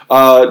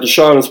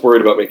 Deshaun is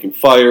worried about making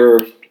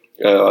fire,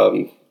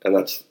 and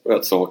that's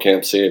the whole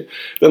camp scene.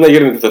 Then they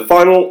get into the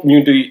final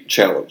immunity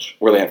challenge,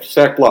 where they have to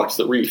stack blocks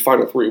that read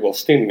Final 3 while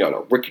standing on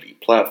a rickety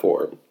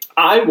platform.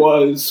 I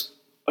was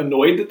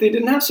annoyed that they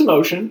didn't have some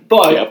motion,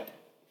 but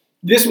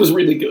this was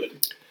really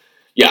good.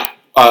 Yeah.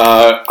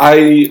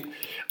 I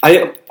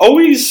am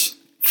always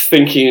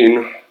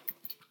thinking,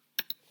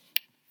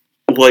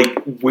 like,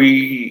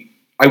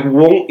 I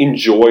won't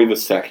enjoy the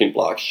stacking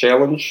blocks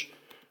challenge,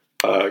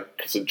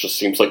 because it just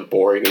seems like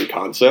boring in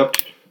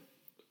concept,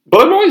 but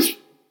I'm always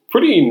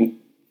pretty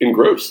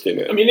engrossed in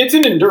it. I mean, it's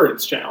an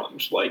endurance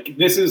challenge. Like,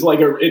 this is like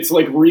it's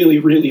like really,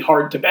 really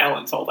hard to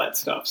balance all that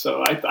stuff.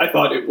 So I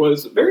thought it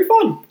was very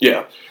fun.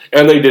 Yeah.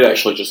 And they did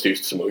actually just do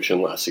some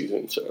motion last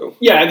season, so.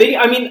 Yeah,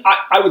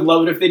 I would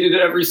love it if they did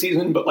it every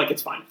season, but like,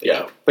 it's fine.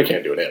 They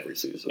can't do it every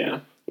season. Yeah.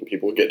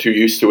 People would get too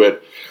used to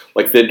it,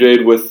 like they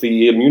did with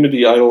the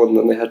immunity idol, and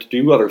then they had to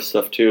do other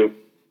stuff too.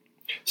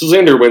 So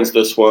Xander wins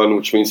this one,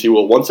 which means he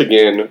will once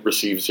again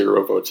receive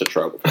 0 votes at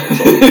Tribal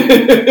Council.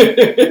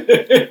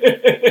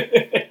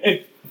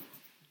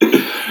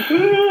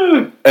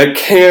 At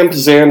camp,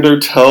 Xander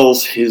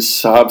tells his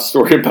sob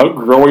story about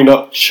growing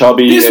up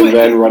chubby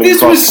then running cross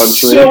country.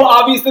 This was so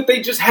obvious that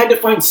they just had to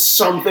find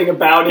something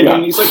about him. Yeah.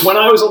 And he's like, when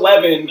I was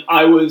 11,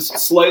 I was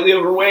slightly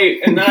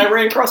overweight, and then I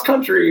ran cross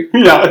country.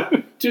 Yeah.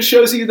 Just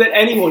shows you that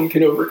anyone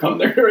can overcome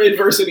their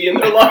adversity in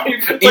their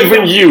life.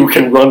 Even you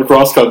can run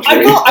cross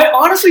country. I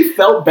honestly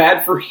felt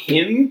bad for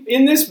him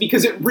in this,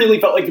 because it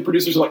really felt like the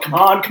producers were like, come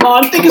on,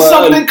 think of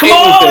something, come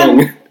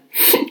on!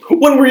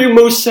 When were you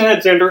most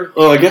sad, Xander?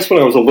 I guess when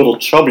I was a little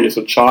chubby as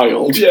a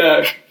child.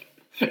 Yeah.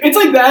 It's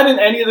like that in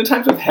any of the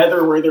times with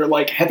Heather where they're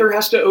like, Heather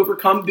has to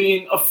overcome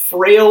being a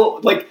frail...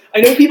 Like,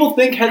 I know people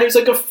think Heather's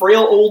like a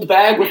frail old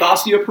bag with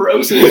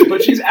osteoporosis,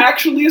 but she's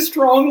actually a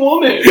strong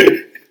woman.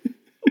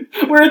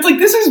 Where it's like,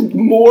 this is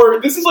more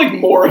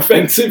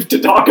offensive to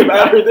talk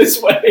about her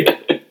this way.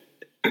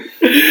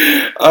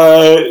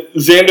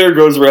 Xander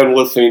goes around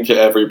listening to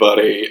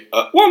everybody.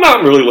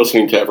 Not really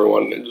listening to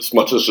everyone as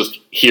much as just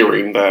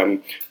hearing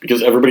them,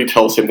 because everybody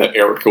tells him that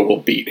Erica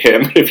will beat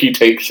him if he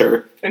takes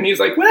her. And he's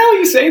like, well,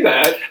 you say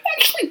that. I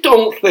actually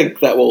don't think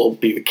that will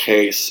be the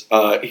case,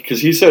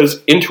 because he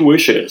says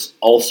intuition is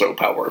also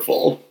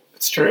powerful.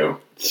 It's true.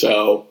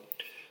 So.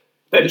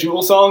 That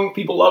Jewel song,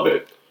 people love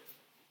it.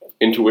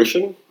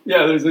 Intuition?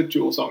 Yeah, there's a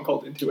Jewel song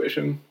called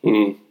Intuition.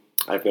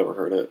 I've never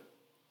heard it.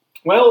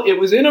 Well, it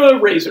was in a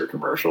Razor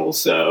commercial,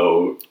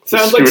 so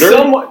sounds like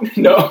someone...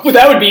 No, but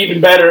that would be even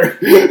better.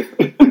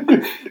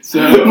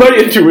 So my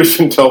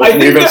intuition tells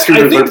me that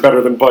scooters are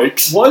better than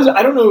bikes.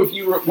 I don't know if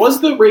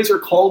was the Razor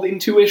called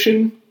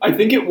Intuition? I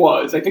think it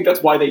was. I think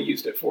that's why they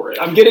used it for it.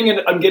 I'm getting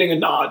a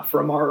nod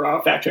from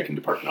our fact checking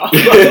department off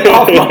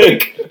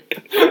mic.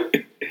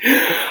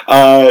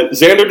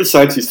 Xander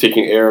decides he's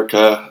taking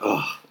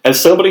Erica. As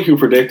somebody who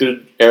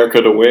predicted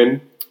Erica to win,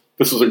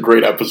 this was a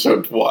great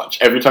episode to watch.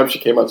 Every time she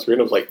came on screen,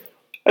 I was like,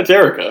 that's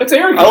Erica. That's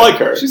Erica. I like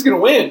her. She's going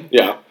to win.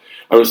 Yeah.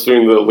 I was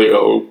doing the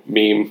Leo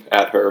meme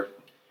at her.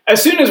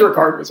 As soon as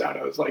Ricard was out,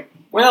 I was like,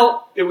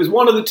 well, it was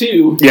one of the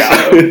two.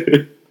 Yeah.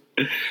 So.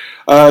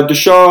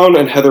 Deshaun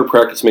and Heather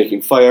practice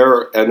making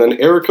fire, and then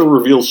Erica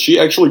reveals she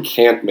actually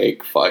can't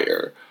make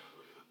fire.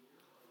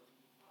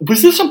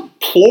 Was this a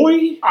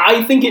ploy?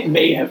 I think it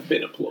may have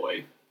been a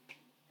ploy.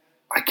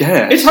 I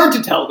guess. It's hard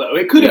to tell, though.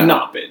 It could have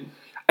not been.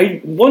 I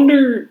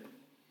wonder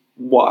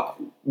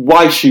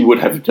why she would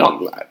have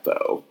done that,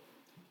 though.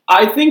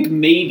 I think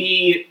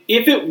maybe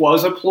if it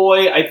was a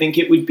ploy, I think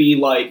it would be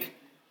like,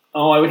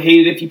 oh, I would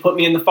hate it if you put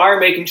me in the fire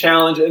making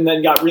challenge and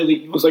then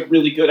was like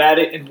really good at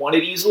it and won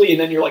it easily, and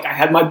then you're like, I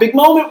had my big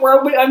moment where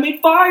I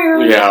made fire.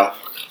 Yeah.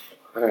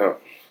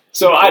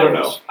 So I don't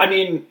know. I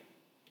mean,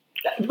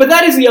 but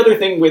that is the other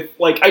thing with,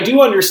 like, I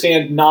do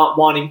understand not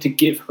wanting to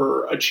give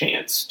her a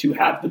chance to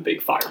have the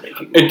big fire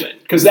making moment,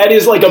 because that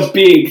is like a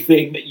big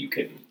thing that you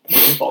can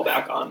fall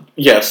back on.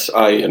 Yes,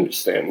 I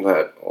understand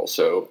that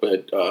also,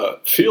 but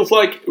feels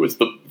like it was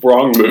the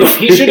wrong move. No,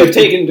 he should have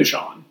taken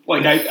Deshawn.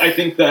 Like, I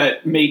think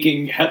that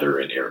making Heather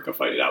and Erica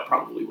fight it out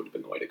probably would have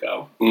been the way to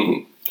go.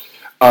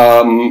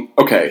 Mm-hmm.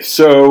 Okay,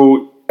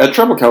 so at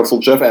Tribal Council,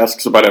 Jeff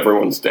asks about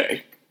everyone's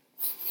day.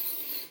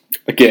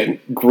 Again,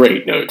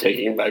 great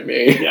note-taking by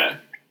me. Yeah.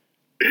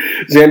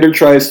 Xander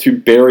tries to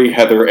bury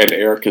Heather and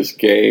Erica's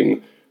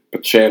game,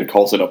 but Chan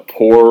calls it a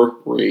poor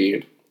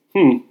read.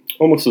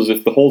 Almost as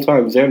if the whole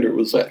time Xander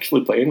was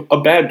actually playing a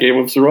bad game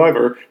of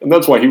Survivor, and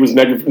that's why he was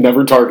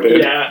never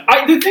targeted. Yeah.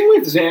 The thing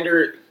with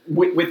Xander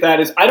with that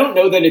is I don't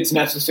know that it's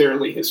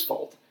necessarily his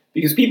fault,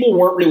 because people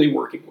weren't really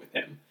working with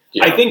him.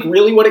 Yeah. I think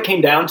really what it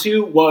came down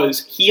to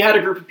was he had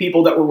a group of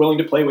people that were willing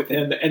to play with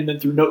him, and then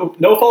through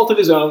no fault of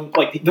his own,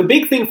 like, the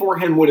big thing for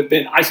him would have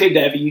been, I saved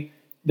Evie,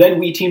 then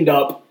we teamed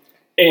up,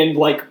 and,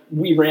 like,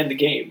 we ran the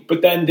game.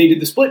 But then they did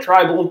the split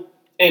tribal,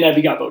 and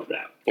Evie got voted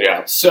out.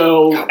 Yeah.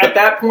 So, at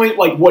that point,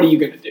 like, what are you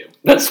going to do?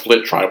 That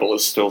split tribal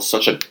is still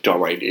such a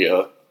dumb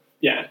idea.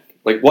 Yeah.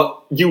 Like,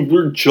 what? You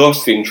were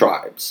just in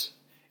tribes.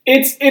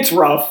 It's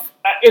rough.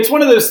 It's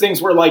one of those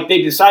things where, like,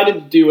 they decided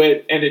to do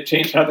it, and it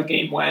changed how the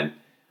game went.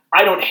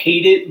 I don't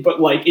hate it,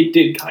 but, like, it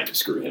did kind of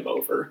screw him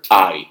over.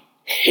 I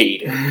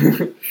hate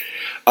it.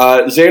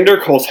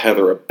 Xander calls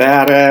Heather a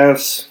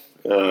badass.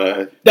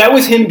 That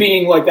was him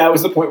being, like, that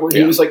was the point where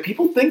he was like,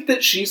 people think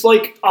that she's,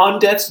 like, on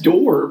death's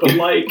door, but,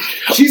 like,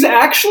 she's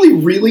actually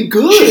really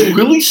good. She's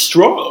really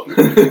strong.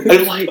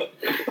 And, like,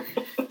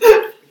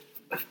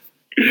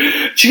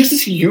 she has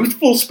this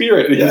youthful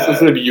spirit. Yeah. He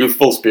says a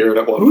youthful spirit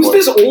at one point. Who's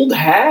this old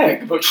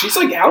hag? But she's,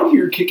 like, out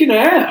here kicking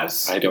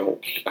ass.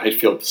 I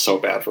feel so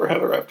bad for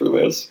Heather after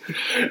this.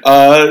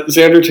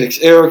 Xander takes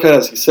Erica,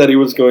 as he said he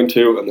was going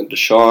to, and then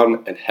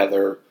Deshawn and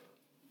Heather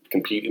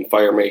compete in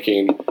fire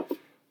making.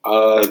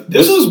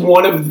 This was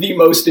one of the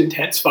most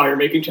intense fire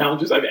making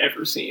challenges I've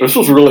ever seen. This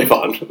was really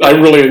fun. I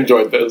really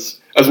enjoyed this.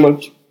 As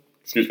much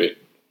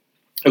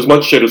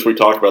shit as we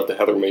talk about the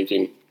Heather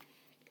making,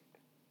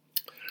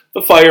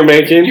 the fire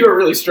making. You are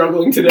really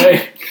struggling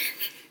today.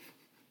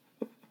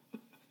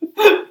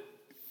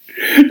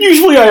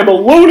 Usually I am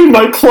alone in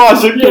my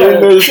closet doing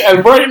this,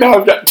 and right now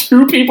I've got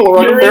two people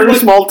around a very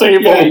small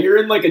table. Yeah,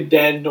 you're in like a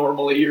den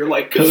normally. You're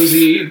like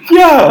cozy.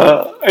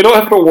 Yeah, I don't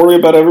have to worry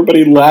about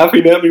everybody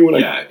laughing at me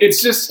when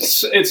it's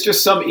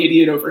just some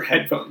idiot over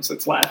headphones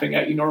that's laughing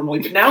at you normally,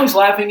 but now he's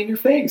laughing in your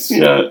face.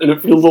 Yeah, and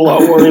it feels a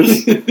lot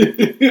worse.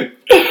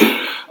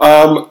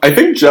 I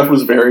think Jeff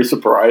was very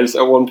surprised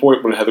at one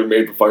point when Heather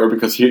made the fire,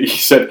 because he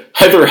said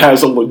Heather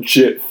has a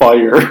legit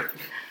fire.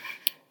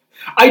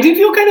 I did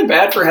feel kind of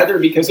bad for Heather,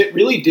 because it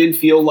really did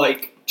feel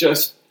like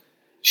just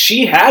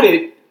she had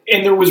it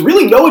and there was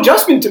really no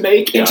adjustment to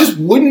make. It just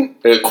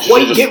wouldn't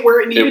quite get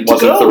where it needed to go.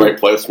 It wasn't the right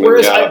placement.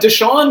 Whereas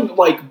Deshawn,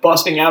 like,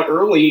 busting out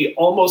early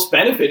almost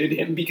benefited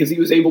him because he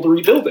was able to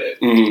rebuild it.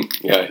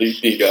 Mm-hmm. Yeah,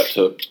 he got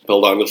to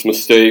build on his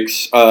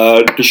mistakes.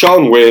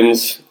 Deshawn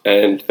wins,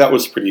 and that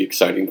was pretty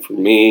exciting for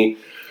me.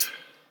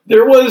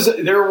 There is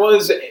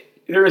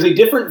a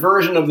different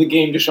version of the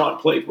game Deshawn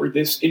played where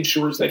this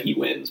ensures that he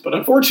wins. But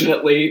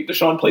unfortunately,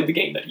 Deshawn played the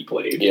game that he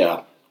played.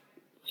 Yeah.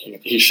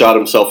 He shot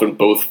himself in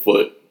both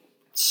foot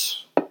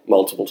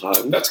multiple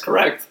times. That's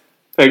correct.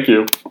 Thank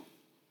you.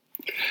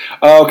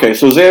 Okay,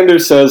 so Xander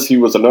says he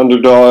was an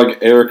underdog,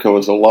 Erica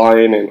was a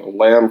lion in a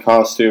lamb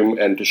costume,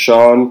 and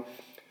Deshawn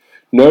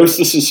knows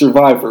this is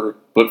Survivor,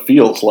 but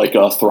feels like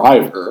a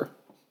thriver.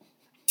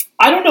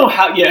 I don't know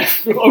how... Yeah,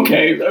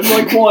 okay. I'm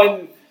like,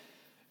 one...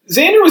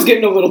 Xander was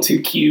getting a little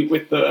too cute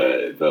with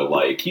the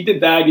like, he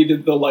did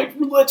the, like,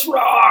 let's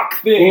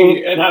rock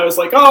thing, and I was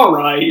like, all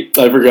right.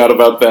 I forgot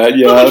about that,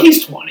 yeah. But, like,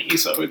 he's 20,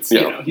 so it's,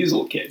 he's a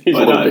little kid. He's a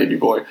little baby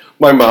boy.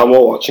 My mom,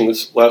 while watching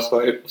this last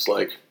night, was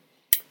like,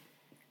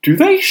 do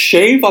they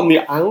shave on the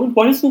island?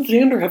 Why doesn't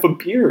Xander have a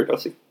beard? I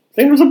was like,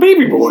 Xander's a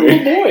baby boy. He's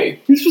a little boy.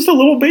 He's just a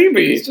little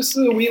baby. He's just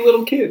a wee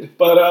little kid.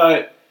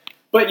 But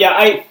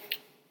yeah,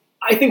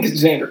 I think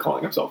Xander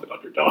calling himself an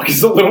underdog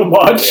is a little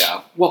much.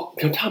 Yeah. Well,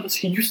 Thomas,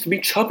 he used to be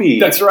chubby.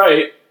 That's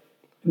right.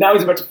 Now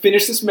he's about to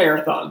finish this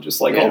marathon,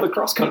 just like all the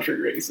cross-country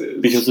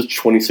races. Because it's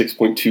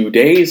 26.2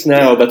 days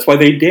now. That's why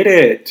they did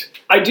it.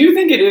 I do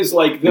think it is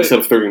like... Instead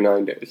of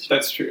 39 days.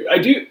 That's true. I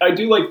do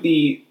like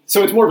the...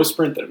 So it's more of a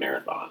sprint than a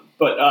marathon,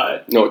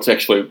 but... No, it's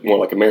actually more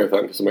like a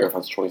marathon, because a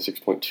marathon's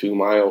 26.2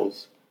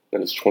 miles,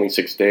 and it's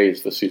 26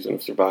 days, the season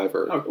of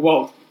Survivor. Okay,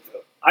 well...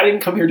 I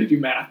didn't come here to do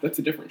math. That's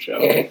a different show.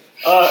 It's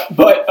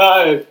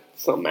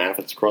not math.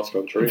 It's cross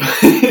country.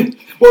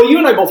 Well, you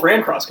and I both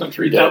ran cross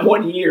country that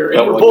 1 year,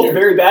 and we're both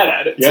very bad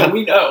at it. Yeah. So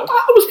we know.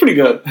 I was pretty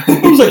good. I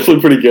was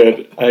actually pretty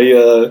good.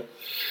 I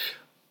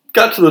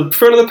got to the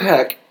front of the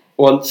pack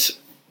once.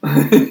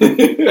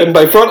 And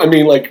by front, I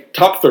mean like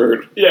top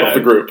third of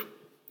the group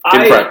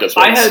in practice.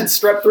 I had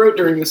strep throat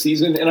during the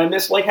season, and I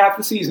missed like half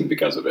the season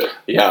because of it.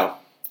 Yeah,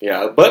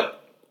 but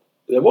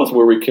that was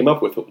where we came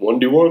up with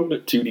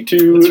 1D1,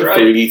 2D2, That's right.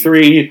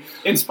 3D3.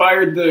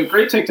 Inspired the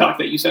great TikTok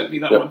that you sent me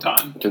that one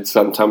time. Did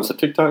sometimes a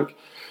TikTok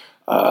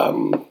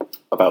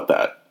about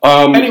that.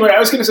 Anyway, I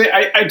was going to say,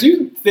 I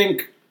do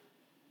think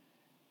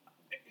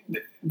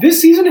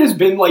this season has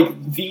been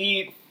like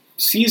the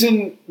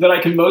season that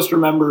I can most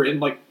remember in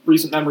like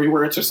recent memory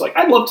where it's just like,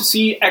 I'd love to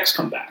see X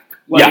come back.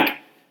 Like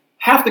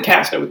half the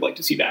cast I would like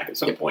to see back at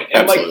some point.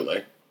 And absolutely.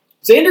 Like,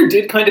 Xander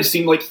did kind of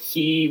seem like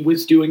he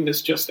was doing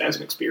this just as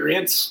an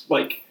experience.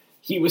 Like,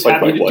 he was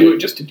happy to do it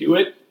just to do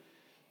it.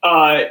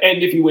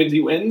 And if he wins, he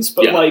wins.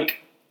 But,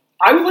 like,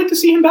 I would like to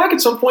see him back at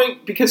some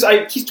point because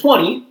he's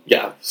 20.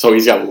 Yeah, so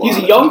he's got a lot. He's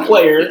a young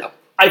player. Yeah.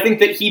 I think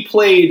that he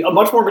played a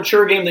much more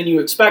mature game than you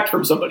expect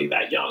from somebody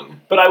that young.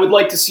 But I would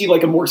like to see,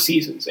 like, a more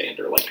seasoned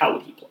Xander. Like, how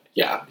would he play?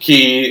 Yeah,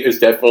 he is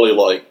definitely,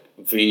 like,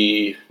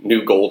 the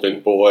new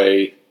golden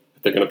boy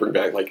they're going to bring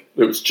back. Like,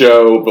 it was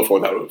Joe. Before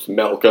that, it was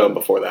Malcolm.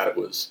 Before that, it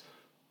was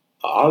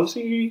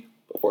Ozzy.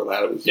 Before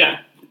that, it was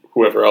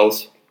whoever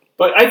else.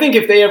 But I think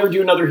if they ever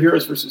do another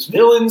Heroes versus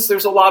Villains,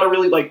 there's a lot of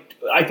really, like,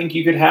 I think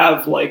you could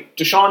have, like,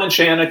 Deshaun and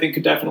Shan, I think,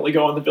 could definitely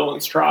go on the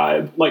Villains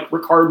tribe. Like,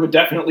 Ricard would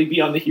definitely be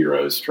on the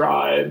Heroes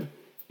tribe.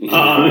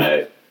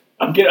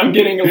 I'm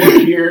getting a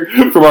look here.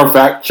 From our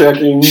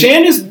fact-checking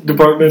Shan is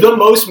department. The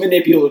most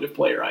manipulative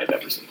player I've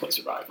ever seen play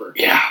Survivor.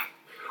 Yeah.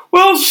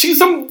 Well, she's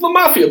the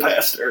mafia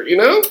pastor, you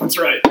know? That's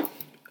right.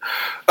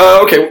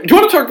 Okay, do you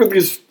want to talk about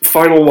these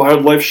final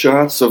wildlife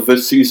shots of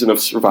this season of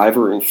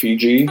Survivor in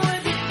Fiji?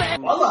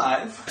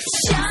 Alive.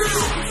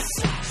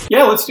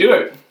 Yeah, let's do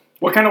it.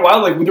 What kind of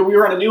wildlife? We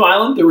were on a new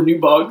island. There were new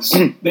bugs.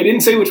 They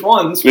didn't say which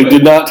ones. They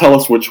did not tell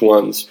us which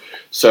ones.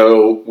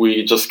 So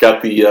we just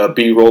got the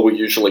B-roll we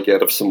usually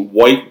get of some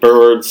white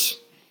birds,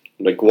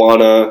 an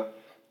iguana,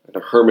 and a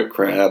hermit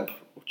crab.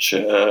 Which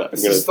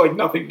this is like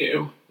nothing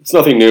new. It's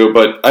nothing new,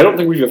 but I don't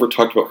think we've ever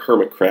talked about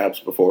hermit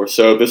crabs before.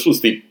 So this was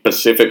the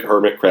Pacific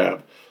hermit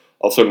crab,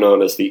 also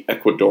known as the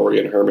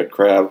Ecuadorian hermit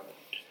crab.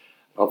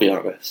 I'll be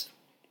honest.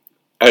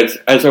 As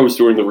I was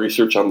doing the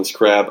research on this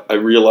crab, I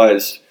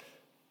realized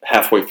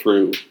halfway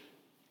through,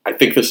 I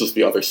think this is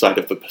the other side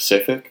of the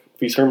Pacific,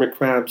 these hermit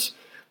crabs,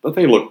 but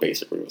they look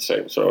basically the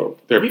same. So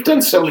we've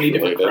done so many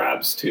different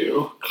crabs,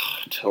 too.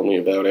 Tell me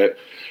about it.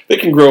 They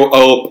can grow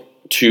up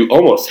to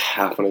almost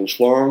half an inch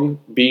long,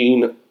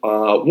 being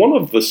one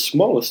of the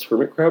smallest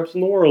hermit crabs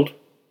in the world.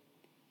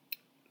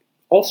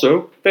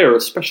 Also, they are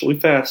especially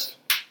fast.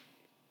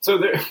 So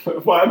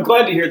I'm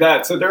glad to hear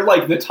that. So they're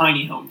like the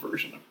tiny home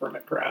version of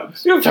hermit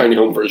crabs. You have a tiny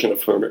home version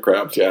of hermit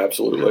crabs, yeah,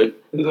 absolutely.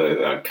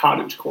 The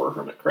cottagecore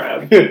hermit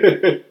crab.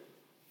 They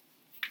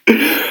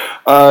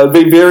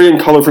vary in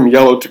color from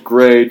yellow to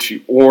gray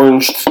to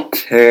orange to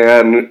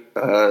tan.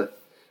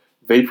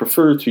 They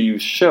prefer to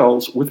use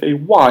shells with a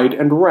wide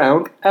and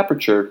round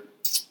aperture.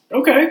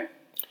 Okay.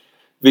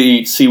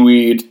 They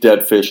seaweed,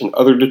 dead fish, and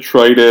other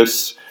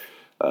detritus.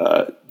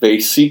 They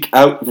seek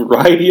out a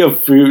variety of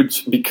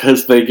foods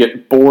because they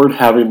get bored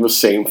having the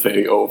same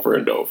thing over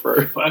and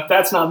over. But if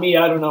that's not me,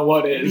 I don't know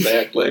what is.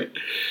 Exactly.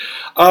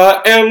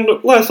 And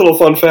last little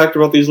fun fact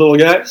about these little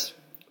guys.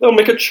 They'll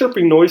make a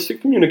chirping noise to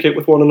communicate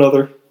with one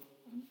another.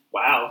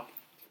 Wow.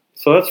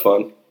 So that's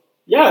fun.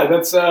 Yeah,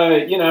 that's,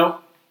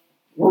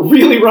 we're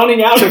really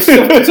running out of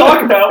stuff to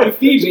talk about with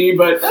Fiji,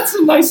 but that's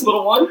a nice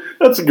little one.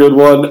 That's a good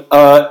one.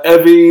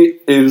 Evie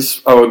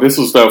is, this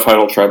is the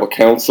final tribal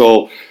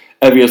council.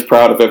 Evie is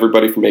proud of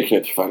everybody for making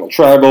it to Final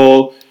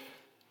Tribal.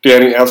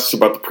 Danny asks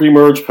about the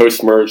pre-merge,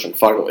 post-merge, and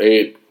Final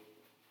 8.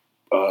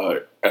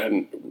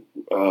 And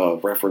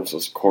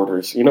references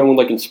quarters. You know,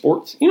 like in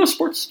sports? You know,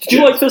 sports? Did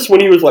you like this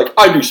when he was like,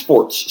 I do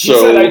sports? He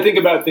said I think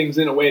about things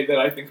in a way that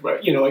I think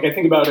about, like I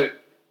think about it,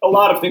 a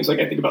lot of things like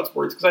I think about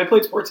sports, because I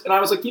played sports, and I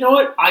was like, you know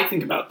what? I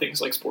think about things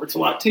like sports a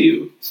lot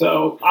too.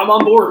 So I'm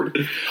on board.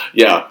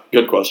 Yeah,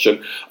 good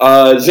question.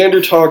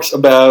 Xander talks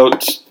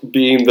about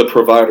being the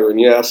provider in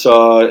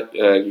Yasa,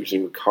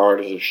 using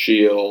Ricard as a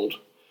shield.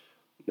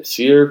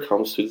 Nasir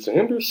comes to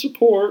Xander's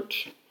support.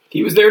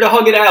 He was there to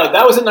hug it out.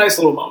 That was a nice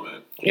little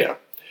moment. Yeah.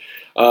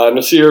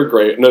 Nasir,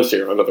 great.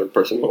 Nasir, another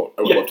person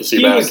I would love to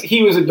see back.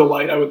 He was a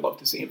delight. I would love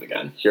to see him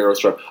again. Heroes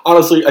Tribe.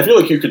 Honestly, I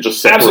feel like you could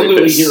just separate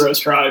absolutely Heroes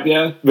Tribe,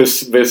 yeah.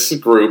 This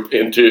group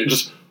into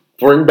just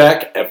bring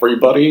back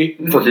everybody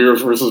for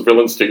Heroes versus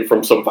Villains 2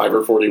 from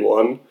Survivor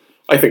 41.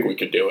 I think we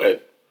could do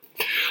it.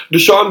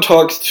 Deshaun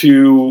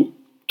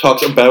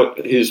talks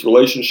about his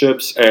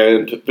relationships,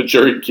 and the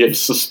jury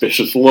gives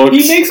suspicious looks.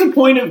 He makes a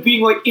point of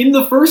being like, in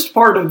the first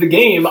part of the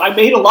game, I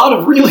made a lot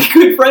of really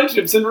good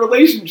friendships and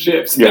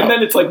relationships. Yeah. And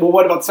then it's like, well,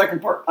 what about the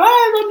second part?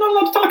 I'm not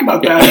allowed to talk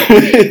about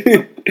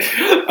that.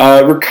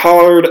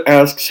 Ricard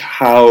asks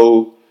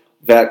how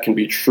that can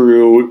be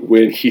true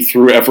when he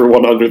threw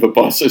everyone under the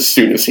bus as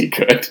soon as he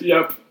could.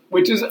 Yep.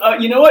 Which is,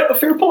 you know what? A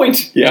fair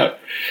point. Yeah.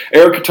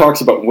 Erica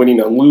talks about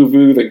winning on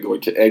Luvu, then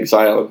going to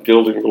exile and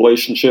building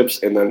relationships,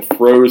 and then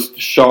throws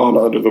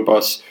Deshaun under the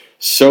bus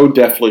so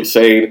deftly,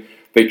 saying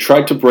They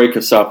tried to break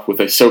us up with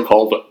a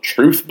so-called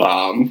truth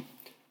bomb.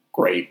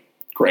 Great.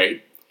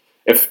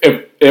 If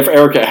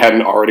Erica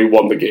hadn't already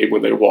won the game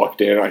when they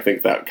walked in, I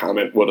think that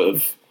comment would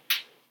have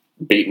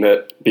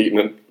beaten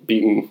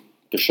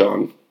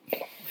Deshaun.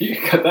 You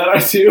cut that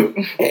out too.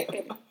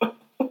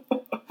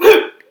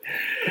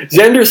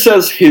 Xander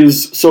says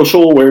his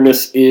social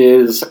awareness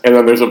is, and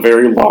then there's a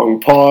very long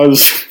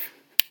pause.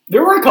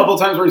 There were a couple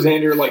times where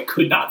Xander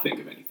could not think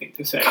of anything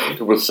to say.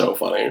 It was so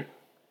funny.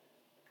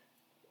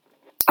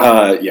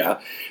 Yeah.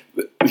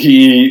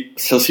 He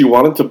says he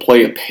wanted to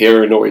play a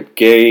paranoid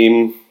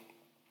game.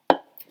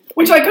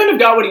 Which I kind of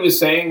got what he was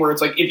saying, where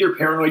it's if you're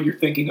paranoid, you're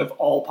thinking of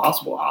all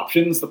possible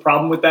options. The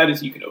problem with that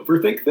is you can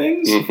overthink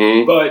things.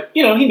 Mm-hmm. But,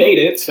 he made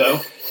it, so.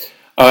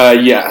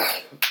 Yeah.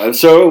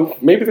 So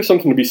maybe there's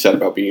something to be said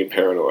about being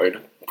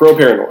paranoid.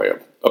 Pro-paranoia.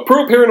 A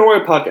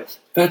pro-paranoia podcast.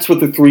 That's what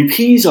the 3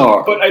 Ps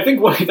are. But I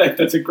think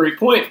that's a great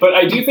point. But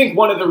I do think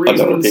one of the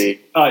reasons... the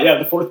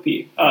 4th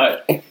P.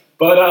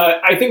 But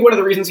I think one of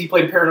the reasons he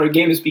played a paranoid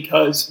game is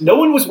because no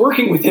one was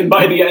working with him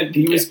by the end.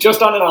 He was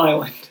just on an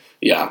island.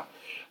 Yeah.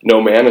 No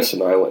man is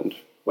an island.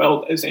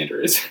 Well, as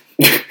Xander is.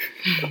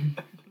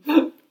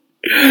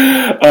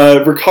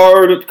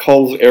 Ricard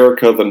calls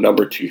Erica the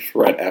number 2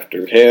 threat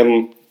after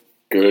him.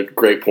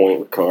 Great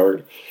point,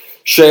 Ricard.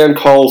 Shan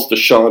calls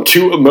Deshaun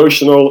too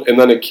emotional and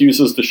then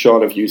accuses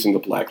Deshaun of using the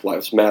Black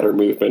Lives Matter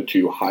movement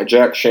to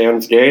hijack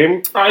Shan's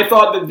game. I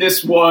thought that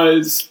this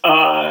was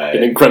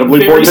an incredibly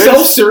very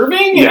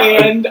self-serving,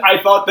 and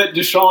I thought that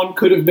Deshaun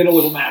could have been a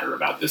little madder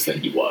about this than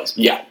he was.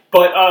 Yeah.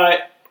 But,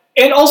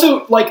 and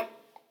also,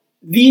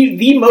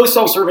 the most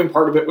self-serving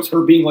part of it was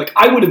her being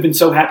I would have been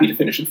so happy to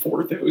finish in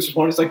 4th. It was just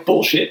one of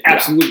bullshit,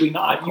 absolutely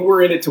not. You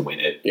were in it to win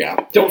it.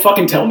 Yeah. Don't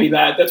fucking tell me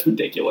that. That's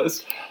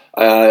ridiculous.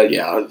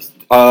 Yeah.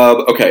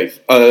 Okay.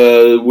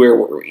 Where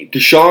were we?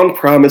 Deshaun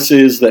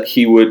promises that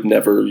he would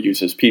never use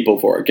his people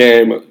for a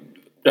game.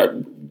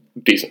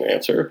 Decent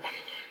answer.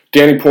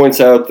 Danny points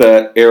out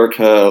that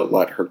Erica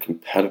let her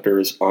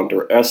competitors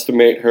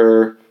underestimate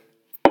her.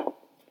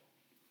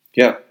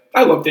 Yeah.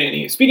 I love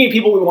Danny. Speaking of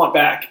people we want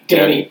back,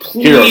 Danny,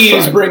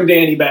 please bring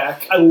Danny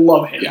back. I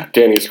love him. Yeah,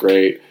 Danny's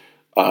great.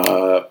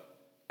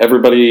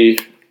 Everybody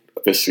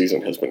this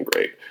season has been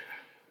great.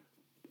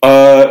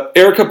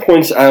 Erica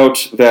points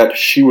out that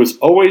she was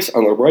always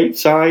on the right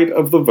side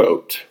of the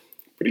vote.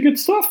 Pretty good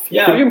stuff.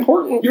 Yeah. Pretty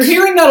important. You're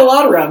hearing that a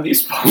lot around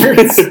these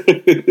parts.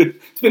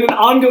 It's been an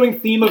ongoing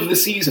theme of the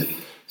season.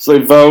 So they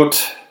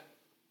vote.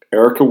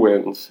 Erica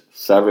wins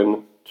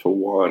 7-1.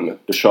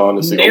 Deshaun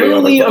is the narrowly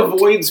only other vote.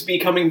 Avoids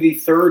becoming the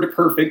 3rd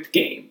perfect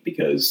game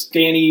because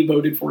Danny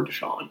voted for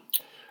Deshaun. Which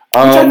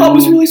I thought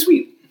was really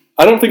sweet.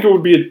 I don't think it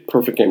would be a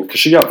perfect game because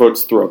she got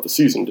votes throughout the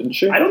season, didn't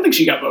she? I don't think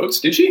she got votes.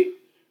 Did she?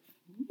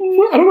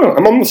 I don't know.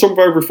 I'm on the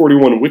Survivor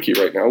 41 wiki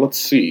right now. Let's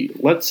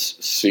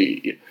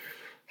see.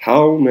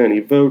 How many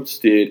votes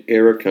did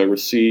Erica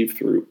receive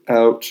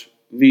throughout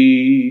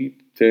the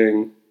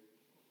thing?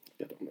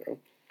 I don't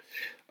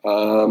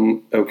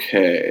know.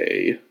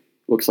 Okay.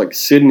 Looks like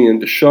Sydney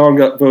and Deshaun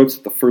got votes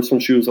at the first one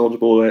she was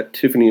eligible at.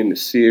 Tiffany and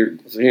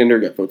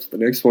Xander got votes at the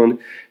next one.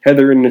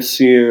 Heather and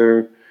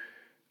Nasir,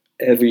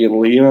 Evie and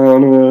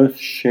Liana,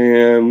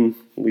 Shan,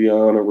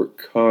 Liana,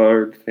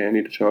 Ricard,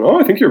 Fanny, Deshaun. Oh,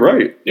 I think you're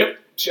right. Yep.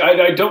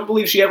 I don't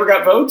believe she ever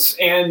got votes,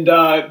 and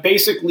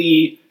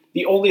basically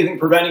the only thing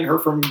preventing her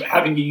from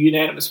having a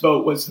unanimous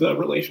vote was the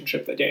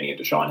relationship that Danny and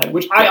Deshaun had,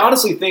 which I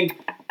honestly think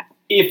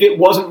if it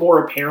wasn't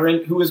more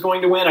apparent who was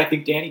going to win, I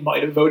think Danny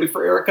might have voted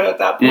for Erica at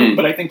that point,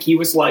 but I think he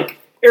was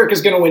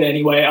Erica's going to win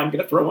anyway. I'm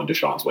going to throw one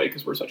Deshaun's way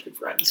because we're such good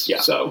friends. Yeah,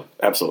 so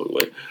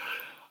absolutely.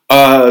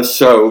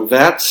 So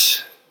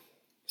that's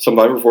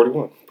Survivor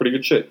 41. Pretty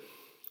good shit. Do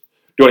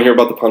you want to hear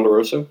about the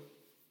Ponderosa?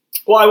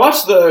 Well, I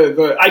watched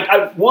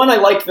I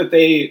liked that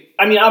they,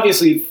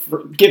 obviously,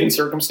 given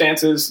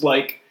circumstances,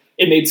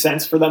 it made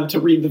sense for them to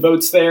read the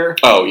votes there.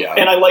 Oh, yeah.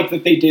 And I like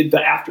that they did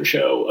the after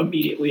show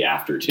immediately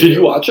after, too. Did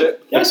you watch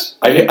it? Yes.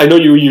 I know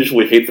you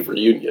usually hate the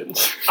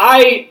reunions.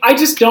 I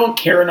just don't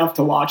care enough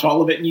to watch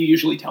all of it, and you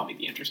usually tell me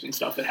the interesting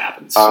stuff that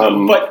happens.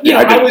 But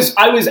I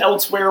was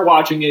elsewhere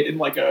watching it in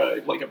with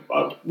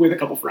a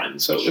couple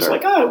friends, so it was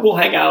we'll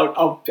hang out.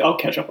 I'll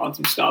catch up on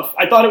some stuff.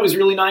 I thought it was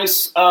really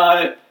nice.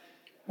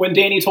 When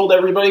Danny told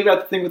everybody about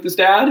the thing with his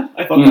dad,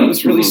 I thought that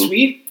was really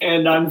sweet,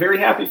 and I'm very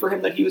happy for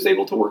him that he was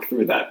able to work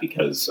through that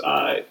because,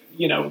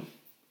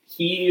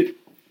 he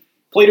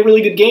played a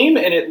really good game,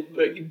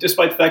 and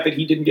despite the fact that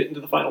he didn't get into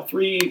the final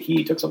 3,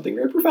 he took something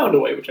very profound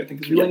away, which I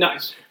think is really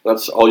nice.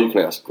 That's all you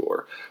can ask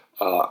for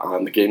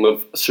on the game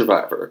of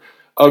Survivor.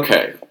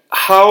 Okay,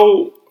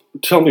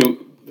 tell me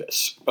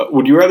this.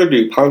 Would you rather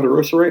do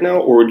Ponderosa right now,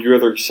 or would you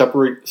rather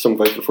separate some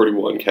Survivor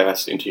 41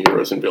 cast into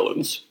heroes and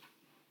villains?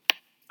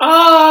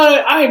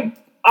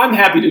 I'm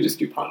happy to just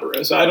do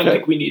Ponderosa. I don't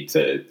think we need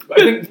to. I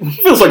think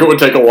feels like it would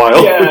take a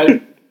while. Yeah.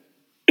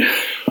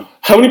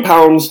 How many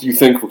pounds do you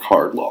think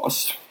Ricard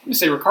lost? I'm going to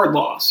say Ricard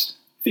lost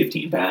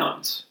 15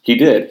 pounds. He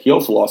did. He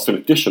also lost an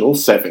additional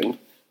 7.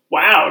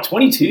 Wow,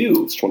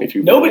 22. It's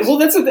 22 No, but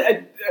that's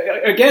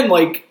again,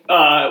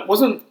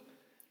 wasn't...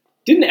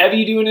 Didn't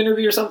Evie do an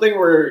interview or something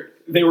where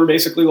they were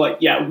basically like,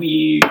 yeah,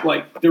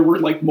 there were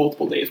like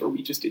multiple days where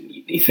we just didn't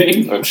eat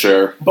anything. I'm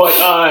sure.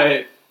 But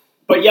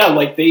yeah,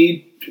 like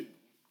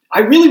I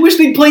really wish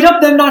they'd played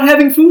up them not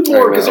having food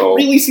more, because it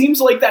really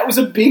seems like that was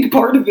a big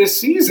part of this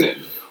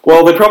season.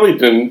 Well, they probably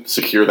didn't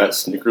secure that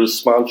Snickers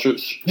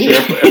sponsorship.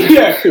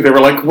 Yeah. They were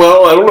like,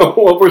 well, I don't know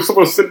what we're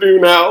supposed to do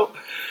now.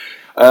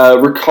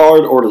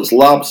 Ricard orders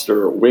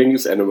lobster,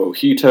 wings, and a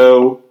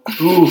mojito.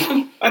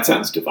 Ooh, that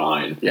sounds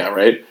divine. Yeah,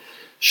 right?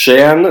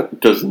 Shan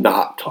does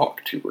not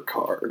talk to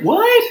Ricard.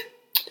 What?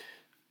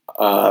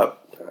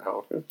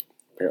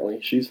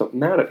 Apparently she's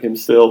mad at him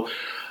still.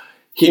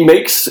 He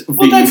makes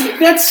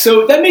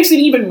that makes it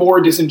even more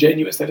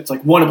disingenuous that it's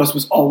like one of us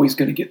was always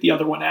going to get the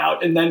other one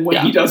out, and then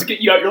when he does get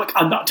you out, you're like,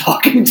 I'm not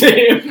talking to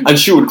him. And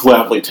she would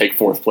gladly take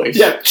 4th place.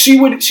 Yeah, she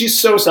would. She's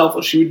so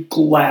selfless. She would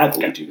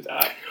gladly do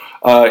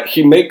that.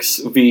 He makes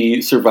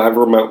the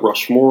Survivor Mount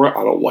Rushmore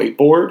on a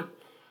whiteboard.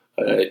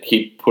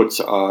 He puts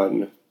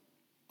on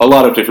a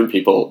lot of different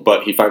people,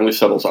 but he finally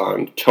settles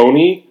on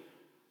Tony,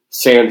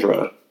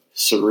 Sandra,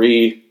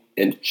 Cirie,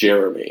 and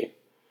Jeremy.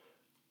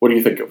 What do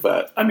you think of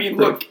that? I mean,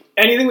 look,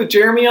 anything with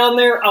Jeremy on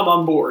there, I'm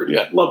on board.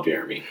 Yeah. Love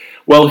Jeremy.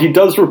 Well, he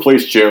does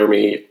replace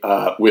Jeremy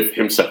with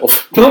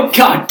himself. Oh,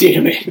 God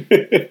damn it.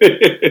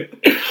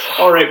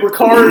 All right,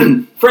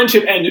 Ricard.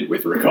 Friendship ended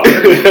with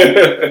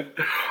Ricard.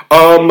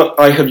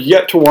 I have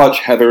yet to watch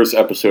Heather's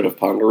episode of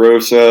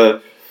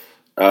Ponderosa.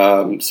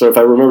 So if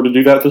I remember to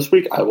do that this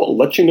week, I will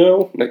let you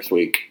know next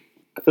week.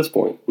 At this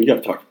point, we got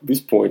to talk about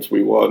these points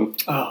we won.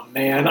 Oh,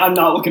 man, I'm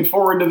not looking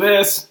forward to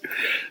this.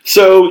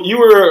 So you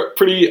were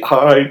pretty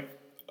high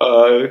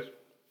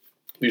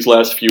these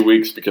last few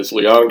weeks because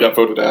Leon got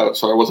voted out,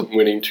 so I wasn't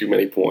winning too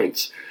many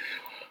points.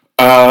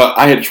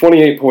 I had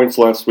 28 points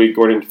last week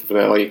going into the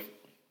finale.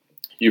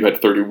 You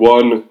had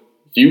 31.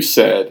 You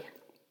said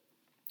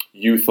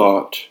you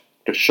thought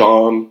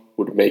Deshaun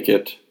would make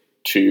it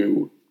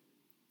to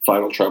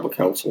Final Tribal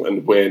Council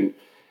and win.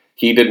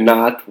 He did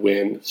not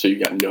win, so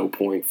you got no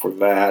point for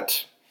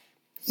that.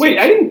 Wait,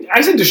 I didn't. I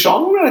said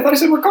Deshaun would win? I thought I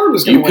said Ricard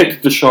was going to win. You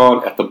picked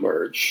Deshaun at the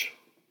merge.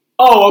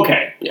 Oh,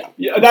 okay. Yeah.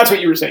 That's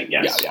what you were saying,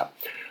 yes. Yeah.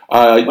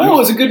 Well, it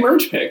was a good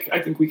merge pick. I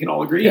think we can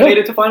all agree. Yeah. He made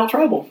it to Final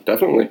Tribal.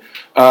 Definitely.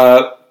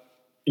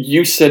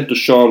 You said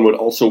Deshaun would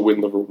also win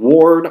the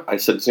reward. I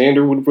said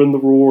Xander would win the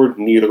reward.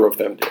 Neither of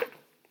them did.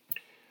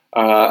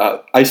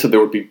 I said there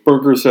would be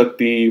burgers at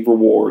the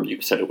reward.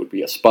 You said it would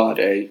be a spa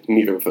day.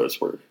 Neither of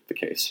those were the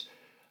case.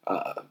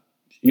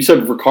 You said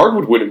Ricard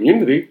would win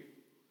immunity.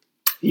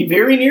 He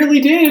very nearly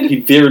did.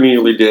 He very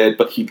nearly did,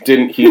 but he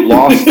didn't. He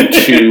lost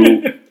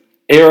to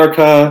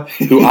Erica,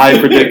 who I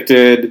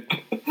predicted.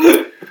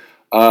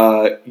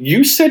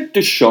 You said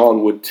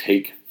Deshaun would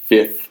take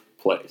 5th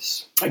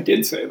place. I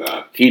did say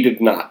that. He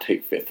did not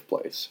take 5th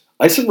place.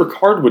 I said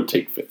Ricard would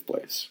take 5th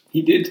place.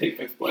 He did take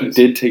 5th place. He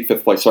did take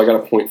 5th place, so I got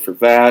a point for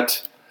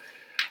that.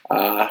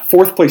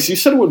 4th place, you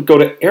said it would go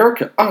to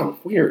Erica. Oh,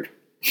 weird.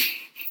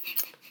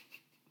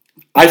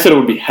 I said it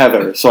would be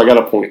Heather, so I got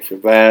a point for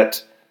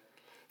that.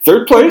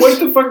 3rd place? What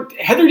the fuck?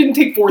 Heather didn't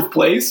take 4th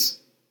place.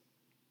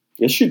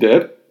 Yes, she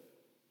did.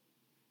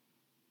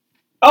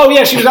 Oh,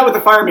 yeah, she was out with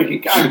the fire making.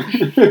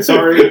 God,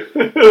 sorry.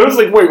 I was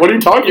like, wait, what are you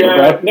talking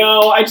about?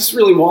 No, I just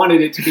really wanted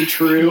it to be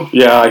true.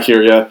 Yeah, I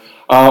hear ya.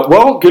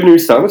 Well, good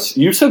news, Thomas.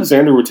 You said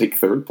Xander would take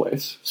 3rd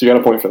place, so you got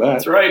a point for that.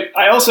 That's right.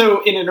 I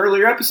also, in an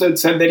earlier episode,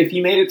 said that if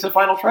he made it to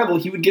Final Tribal,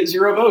 he would get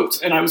 0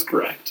 votes, and I was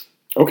correct.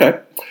 Okay.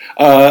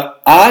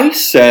 I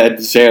said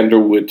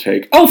Xander would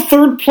take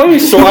 3rd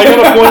place, so I got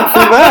a point for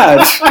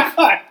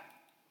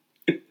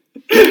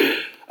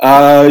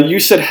that. You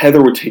said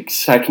Heather would take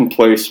 2nd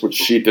place, which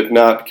she did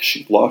not because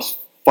she lost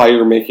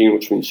fire making,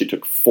 which means she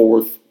took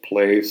 4th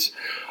place.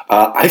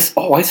 I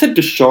said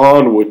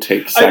Deshaun would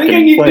take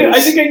 2nd place. I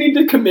think I need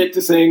to commit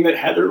to saying that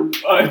Heather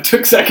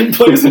took 2nd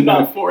place and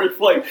not 4th.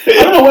 Like,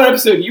 I don't know what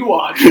episode you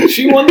watched.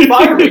 She won the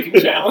fire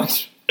making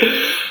challenge.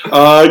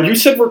 You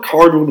said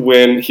Ricard would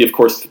win. He, of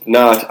course, did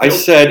not. I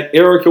said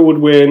Erica would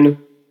win,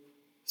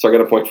 so I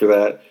got a point for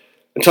that.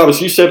 And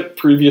Thomas, you said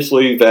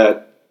previously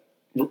that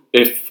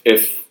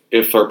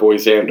if our boy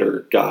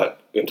Xander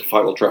got into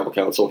Final Tribal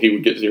Council, he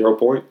would get 0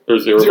 votes.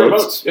 0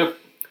 votes. Yep.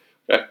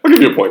 Okay, I'll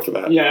give you a point for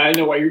that. Yeah, I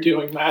know why you're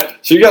doing that.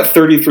 So you got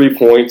 33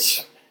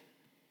 points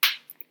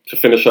to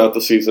finish out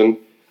the season.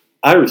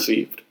 I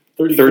received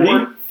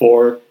 34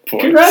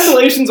 points.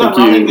 Congratulations on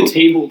running the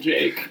table,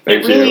 Jake.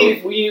 Thank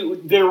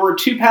you. There were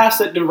 2 paths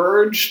that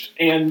diverged,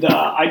 and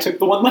I took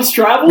the one less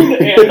traveled,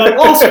 and I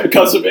lost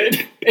because of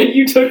it. And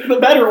you took the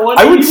better one.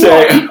 I would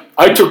say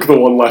I took the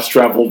one less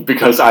traveled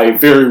because I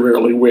very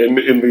rarely win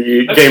in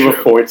the game of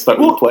points that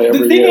we play every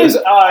year. The thing is,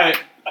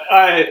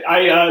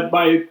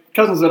 my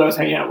cousins that I was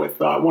hanging out with,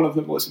 one of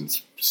them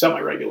listens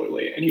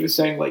semi-regularly, and he was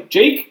saying, like,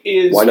 Jake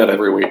is... Why not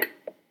every week?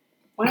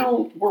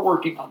 Well, we're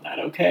working on that,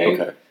 okay?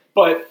 Okay.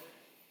 But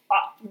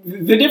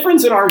the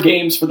difference in our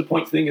games for the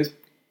points thing is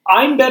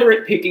I'm better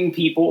at picking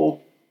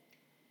people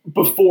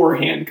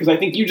beforehand, because I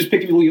think you just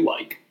pick people you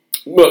like.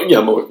 Well, yeah,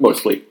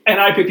 mostly. And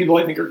I pick people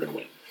I think are going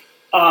to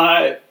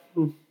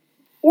win.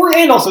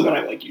 and also that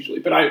I like usually,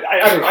 but I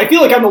don't know. I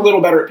feel like I'm a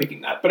little better at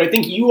picking that, but I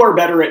think you are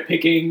better at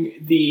picking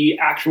the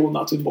actual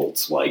nuts and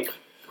bolts, like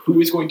who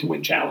is going to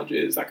win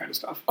challenges, that kind of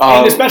stuff.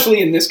 And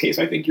especially in this case,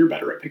 I think you're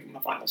better at picking the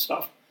final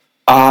stuff.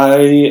 I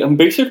am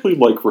basically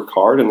like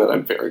Ricard in that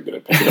I'm very good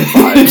at picking up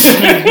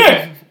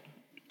vibes.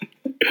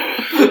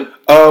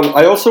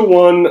 I also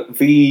won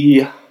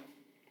the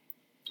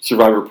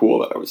Survivor pool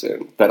that I was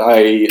in.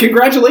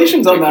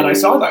 Congratulations on that! I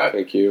saw that.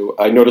 Thank you.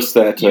 I noticed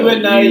that you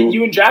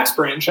and Jax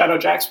Brand. Shout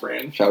out Jax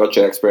Brand. Shout out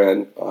Jax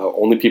Brand.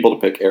 Only people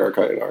to pick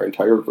Erica in our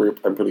entire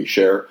group. I'm pretty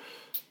sure.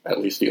 At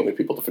least the only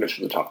people to finish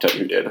in the top 10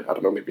 who did. I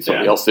don't know, maybe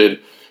somebody else did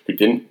who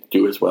didn't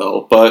do as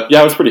well. But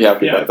yeah, I was pretty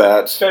happy about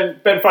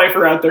that. Ben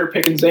Pfeiffer out there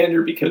picking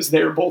Xander because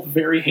they're both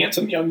very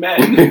handsome young men.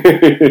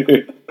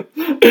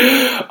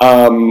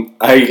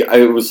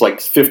 I was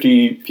like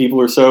 50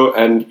 people or so,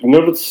 and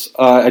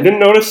I didn't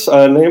notice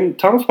a name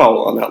Thomas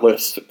Powell on that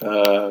list.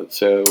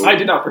 So I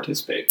did not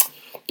participate.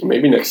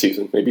 Maybe next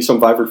season. Maybe some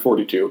Survivor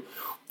 42.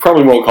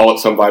 Probably won't call it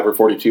some Survivor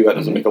 42. That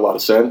doesn't make a lot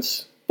of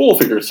sense. But we'll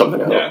figure something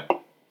out. Yeah.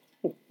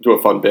 Do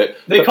a fun bit.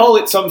 They call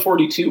it some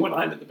 42 when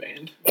I'm in the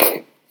band.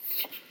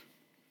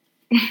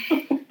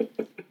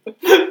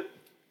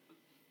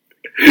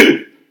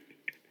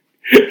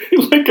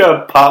 Like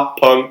a pop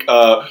punk.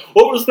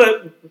 What was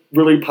that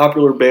really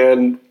popular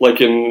band like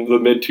in the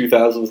mid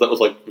 2000s that was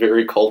like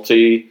very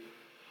culty?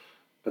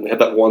 And they had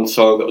that one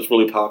song that was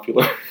really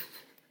popular.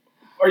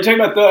 Are you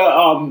talking about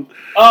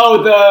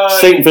the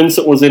St.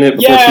 Vincent was in it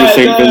before she was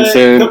St.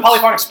 Vincent. The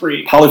Polyphonic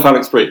Spree.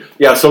 Polyphonic Spree.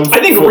 Yeah, so I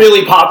think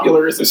really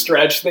popular is a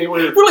stretch. They were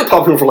really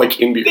popular for like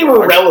indie. They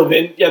were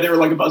relevant. Yeah, they were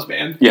like a buzz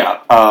band.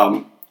 Yeah.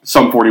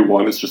 Sum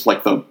 41 is just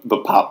like the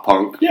pop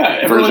punk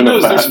everyone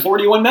knows there's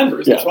 41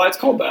 members. That's why it's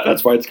called that.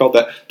 That's why it's called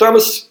that.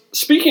 Thomas,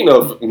 speaking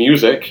of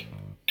music,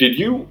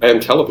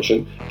 and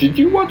television, did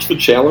you watch the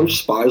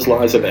challenge Spies,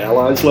 Lies, and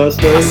Allies last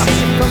night?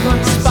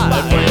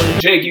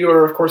 Jake, you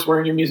are, of course,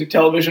 wearing your music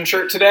television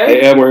shirt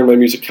today. I am wearing my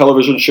music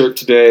television shirt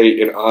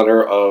today in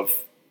honor of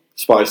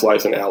Spies,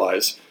 Lies, and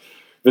Allies.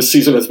 This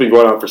season has been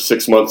going on for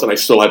 6 months, and I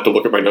still have to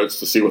look at my notes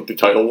to see what the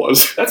title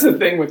was. That's the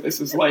thing with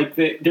this, is like,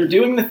 they're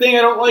doing the thing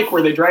I don't like,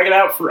 where they drag it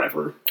out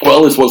forever.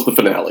 Well, this was the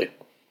finale.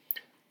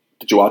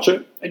 Did you watch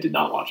it? I did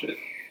not watch it.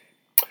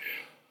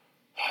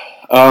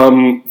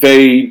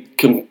 They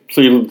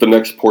completed the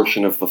next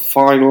portion of the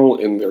final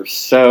in their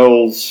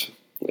cells,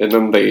 and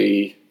then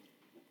they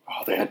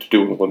had to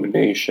do an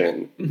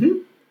elimination. Mm-hmm.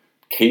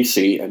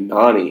 Casey and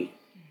Nany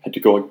had to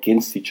go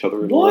against each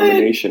other in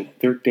elimination.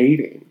 They're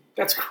dating.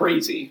 That's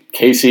crazy.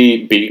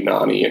 Casey beat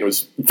Nany, and it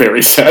was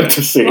very sad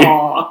to see.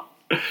 Aww.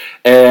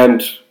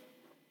 And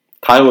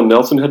Kyle and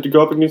Nelson had to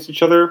go up against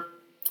each other.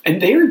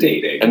 And they're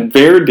dating.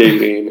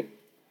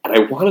 And I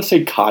want to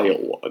say Kyle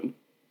won.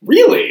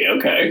 Really?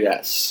 Okay.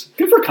 Yes.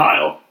 Good for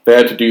Kyle. They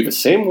had to do the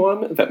same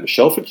one that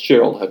Michelle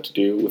Fitzgerald had to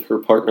do with her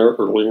partner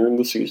earlier in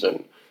the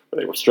season. Where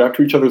they were strapped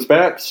to each other's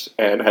backs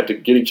and had to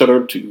get each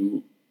other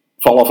to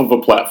fall off of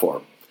a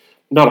platform.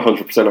 Not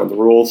 100% on the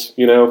rules,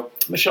 you know.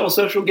 Michelle's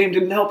social game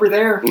didn't help her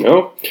there.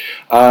 No.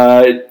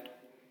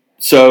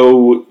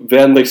 So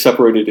then they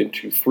separated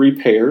into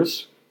 3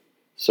 pairs.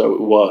 So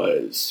it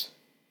was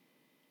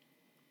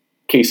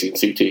Casey and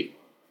CT.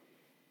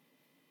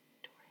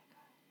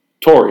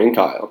 Tori and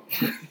Kyle.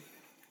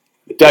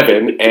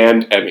 Devin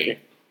and Emmy.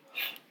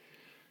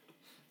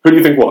 Who do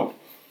you think won?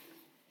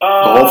 The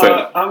whole thing.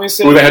 I'm going to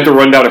say... Who they had to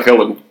run down a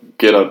hill and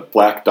get a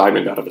black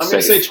diamond out of a safe. I'm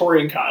going to say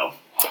Tori and Kyle.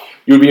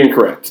 You would be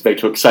incorrect. They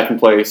took second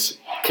place.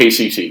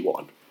 KCT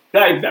won.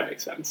 That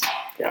makes sense.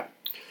 Yeah.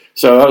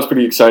 So that was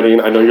pretty exciting.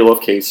 I know you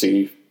love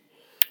Casey.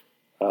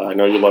 I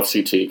know you love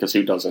CT, because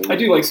who doesn't? I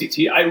do like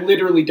CT. I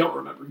literally don't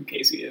remember who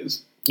Casey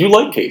is. You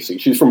like Casey.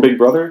 She's from Big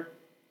Brother?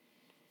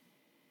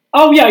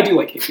 Oh, yeah, I do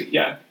like Casey,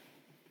 yeah.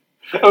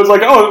 I was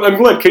like, I'm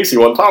glad Casey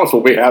won. Thomas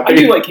will be happy. I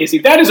do like Casey.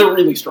 That is a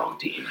really strong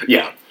team.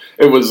 Yeah.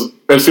 It was,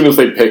 as soon as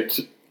they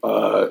picked,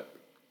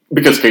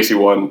 because Casey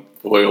won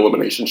the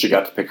elimination, she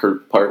got to pick her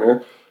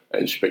partner,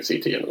 and she picked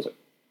CT, and I was like,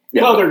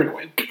 yeah. Well, they're going to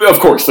win. Of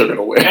course they're going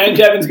to win. And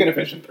Devin's going to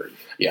finish in third.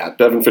 Yeah,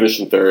 Devin finished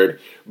in third.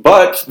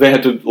 But they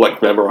had to,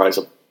 memorize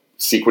a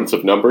sequence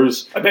of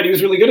numbers. I bet he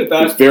was really good at that.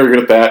 He was very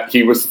good at that.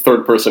 He was the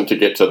third person to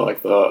get to,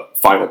 the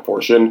final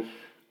portion.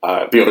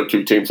 The other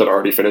 2 teams had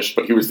already finished,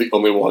 but he was the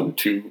only one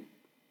to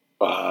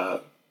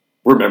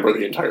remember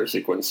the entire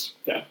sequence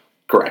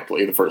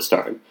correctly the first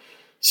time.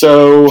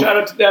 So shout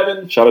out to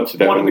Devin. Shout out to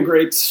Devin. One of the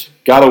greats.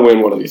 Gotta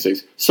win one of these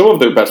things. Some of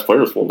their best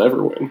players will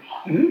never win.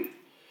 Mm-hmm.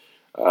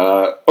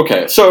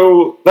 Okay,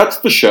 so that's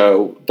the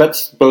show.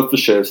 That's both the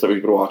shows that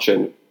we've been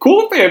watching.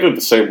 Cool that they ended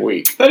the same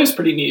week. That is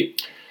pretty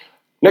neat.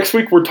 Next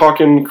week we're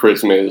talking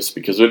Christmas,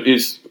 because it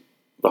is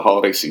the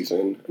holiday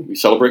season, and we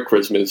celebrate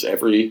Christmas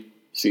every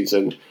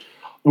season.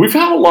 We've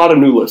had a lot of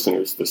new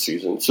listeners this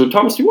season. So,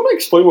 Thomas, do you want to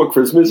explain what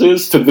Christmas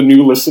is to the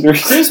new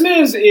listeners?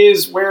 Christmas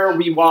is where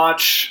we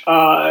watch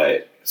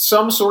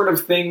some sort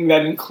of thing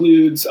that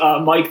includes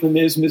Mike the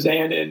Miz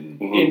Mizanin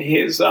in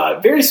his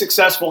very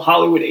successful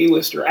Hollywood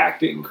A-lister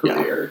acting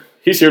career. Yeah.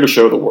 He's here to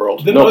show the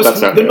world. The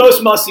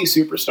most must-see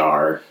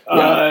superstar.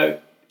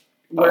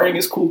 wearing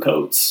his cool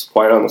coats.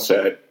 Quiet on the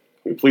set.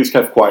 Please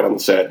have quiet on the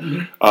set.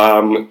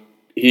 Mm-hmm.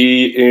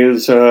 He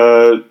is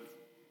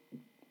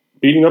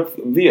beating up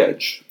the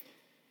Edge.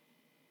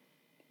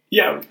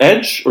 Yeah.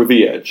 Edge or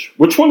the Edge?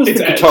 Which one is It's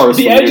the Edge. guitarist?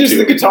 The Edge is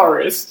the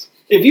guitarist.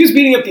 If he was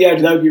beating up the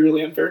Edge, that would be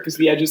really unfair because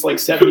the Edge is like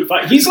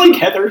 75. He's like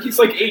Heather. He's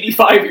like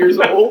 85 years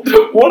old.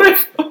 What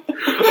if?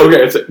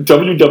 Okay, it's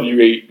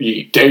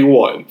WWE Day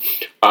 1.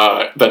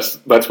 That's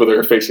where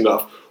they're facing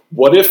off.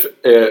 What if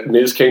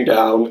Miz came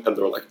down and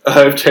they were like,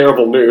 I have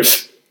terrible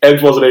news.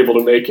 Edge wasn't able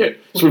to make it,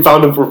 so we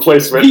found him a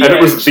replacement, and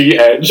it was the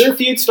Edge. Their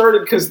feud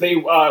started because they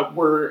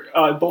were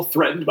both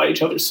threatened by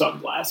each other's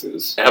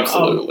sunglasses.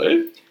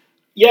 Absolutely.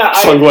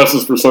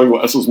 Sunglasses for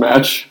sunglasses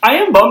match. I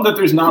am bummed that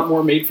there's not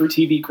more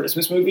made-for-TV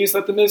Christmas movies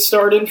that The Miz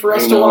starred in for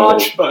us to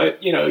watch,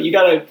 but, you know, you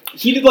gotta...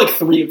 He did, like,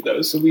 3 of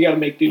those, so we gotta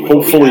make do with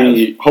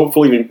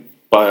Hopefully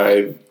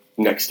by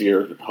next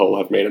year he'll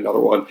have made another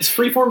one. Is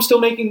Freeform still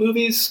making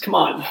movies? Come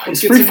on.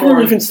 Is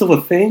Freeform even still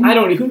a thing? I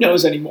don't know. Who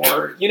knows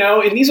anymore? You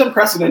know, in these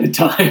unprecedented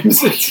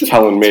times, it's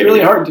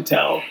really hard to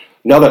tell.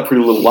 Now that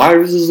Pretty Little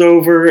Liars is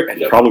over,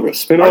 and probably the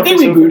spin-off Are they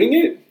rebooting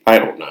it? I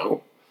don't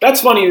know.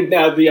 That's funny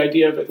now, the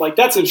idea of it. Like,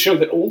 that's a show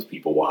that old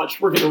people watch.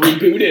 We're going to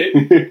reboot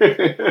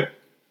it.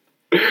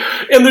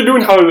 And they're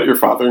doing How I Met Your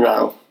Father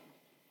now.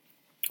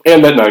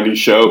 And that 90s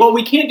show. Well,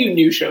 we can't do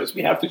new shows.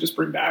 We have to just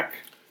bring back...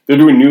 They're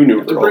doing New Girl. We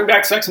have to bring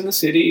back Sex and the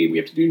City. We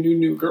have to do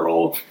New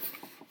Girl.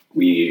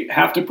 We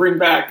have to bring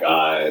back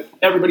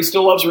Everybody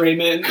Still Loves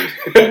Raymond.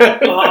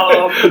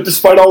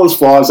 Despite all his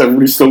flaws,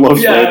 everybody still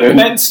loves Raymond.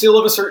 Men still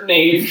of a certain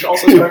age.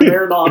 Also starring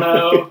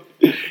Maradona.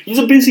 He's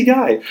a busy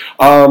guy.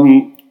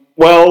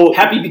 Well...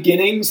 Happy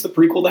Beginnings, the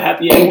prequel to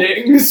Happy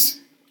Endings.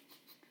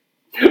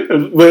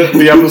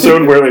 the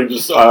episode where they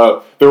just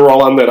they were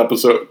all on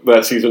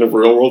that season of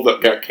Real World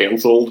that got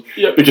canceled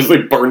because they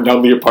burned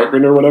down the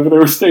apartment or whatever they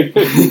were staying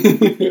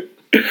in.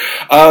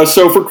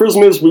 So for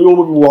Christmas we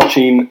will be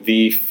watching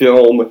the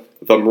film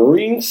The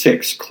Marine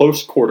 6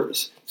 Close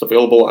Quarters. It's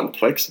available on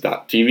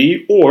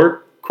Plex.tv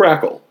or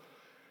Crackle.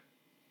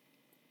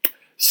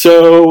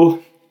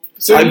 So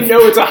you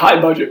know it's a high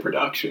budget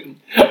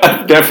production.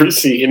 I've never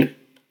seen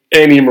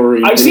any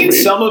Marine I've movie. seen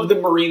some of the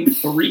Marine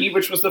 3,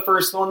 which was the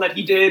first one that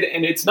he did,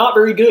 and it's not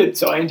very good,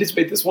 so I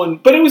anticipate this one...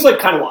 But it was, like,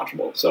 kind of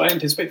watchable, so I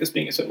anticipate this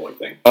being a similar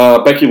thing.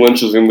 Becky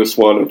Lynch is in this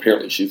one, and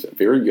apparently she's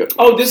very good.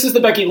 Oh, this is the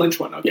Becky Lynch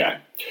one, okay. Yeah.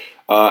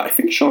 I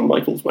think Shawn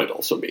Michaels might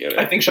also be in it.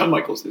 I think Shawn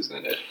Michaels is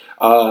in it.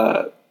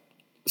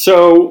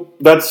 So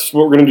that's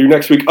what we're going to do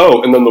next week.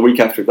 Oh, and then the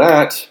week after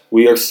that,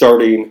 we are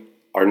starting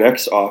our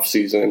next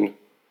off-season.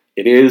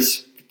 It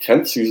is the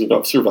 10th season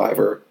of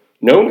Survivor,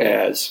 known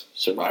as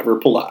Survivor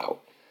Palau.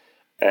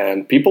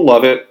 And people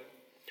love it,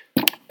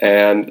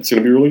 and it's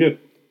going to be really good.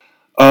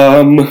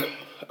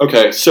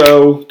 Okay,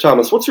 so,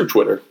 Thomas, what's your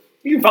Twitter?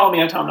 You can follow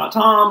me at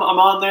Tom.Tom. I'm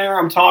on there.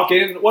 I'm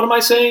talking. What am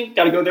I saying?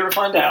 Got to go there and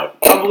find out.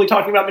 Probably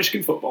talking about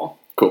Michigan football.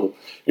 Cool.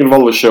 You can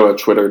follow the show at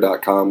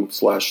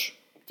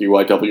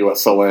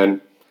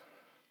twitter.com/DYWSLN.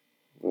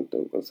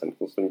 This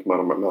didn't come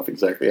out of my mouth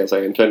exactly as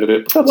I intended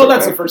it.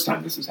 That's the first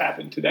time this has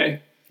happened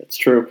today. That's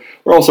true.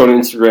 We're also on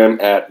Instagram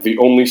at The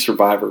Only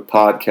Survivor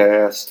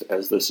Podcast,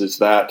 as this is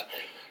that.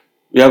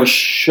 We have a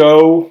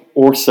show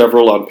or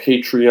several on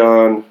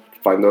Patreon.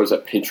 Find those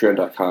at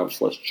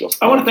patreon.com/justpodcast.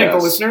 I want to thank the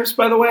listeners,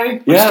 by the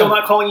way. I'm still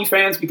not calling you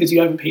fans because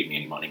you haven't paid me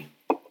any money.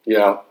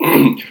 Yeah.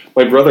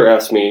 My brother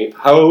asked me,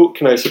 how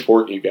can I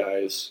support you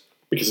guys?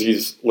 Because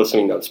he's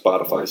listening on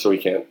Spotify, so he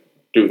can't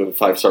do the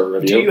 5-star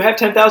review. Do you have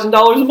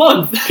 $10,000 a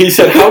month? He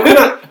said, how can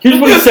I...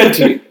 Here's what he said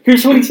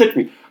to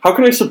me. How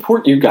can I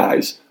support you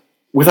guys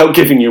without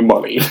giving you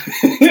money?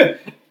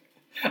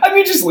 I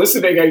mean, just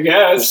listening, I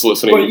guess. Just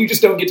listening. But you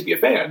just don't get to be a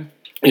fan.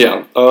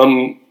 Yeah.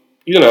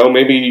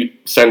 Maybe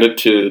send it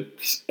to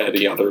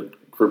any other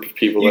group of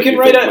people. You can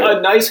write a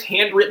nice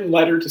handwritten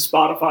letter to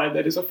Spotify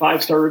that is a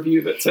 5-star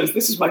review that says,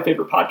 this is my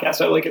favorite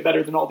podcast. I like it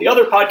better than all the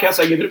other podcasts.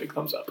 I give it a big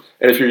thumbs up.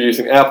 And if you're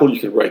using Apple, you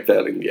can write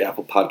that in the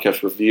Apple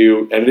Podcast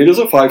review. And it is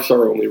a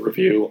 5-star only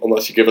review,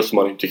 unless you give us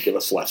money to give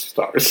us less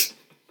stars.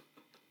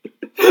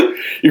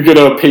 You go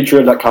to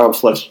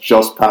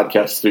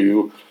patreon.com/justpodcast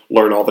to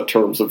learn all the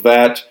terms of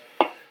that.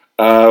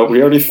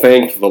 We already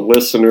thanked the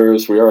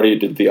listeners. We already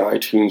did the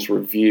iTunes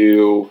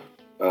review.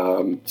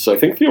 So I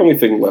think the only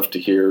thing left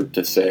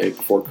to say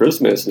before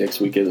Christmas next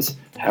week is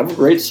have a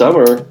great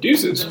summer.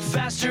 Deuces. The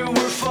faster we're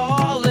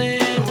falling,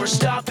 we're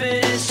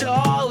stopping and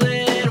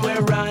stalling,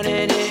 we're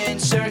running in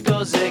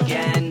circles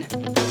again.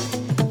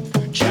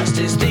 Just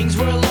as things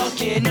were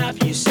looking up,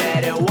 you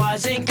said it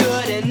wasn't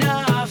good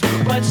enough,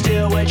 but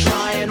still we're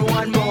trying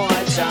one more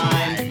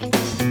time.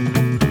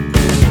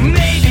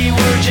 Maybe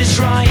we're just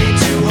trying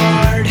too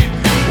hard,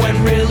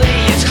 when really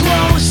it's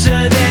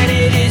closer than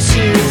it is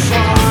too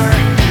far.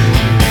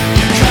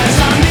 'Cause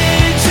I'm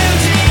in too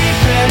deep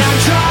and I'm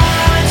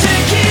trying to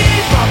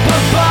keep up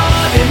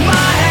above in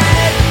my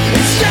head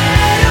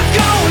instead of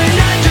going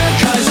under.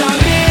 'Cause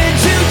I'm in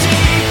too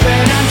deep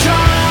and I'm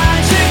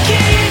trying to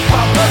keep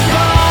up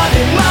above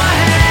in my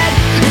head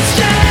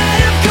instead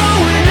of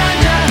going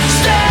under.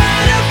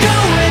 Instead of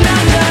going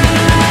under.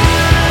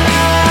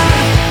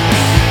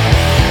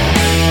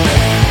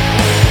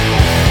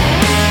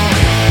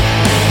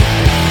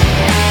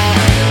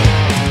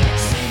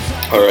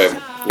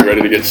 right, you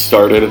ready to get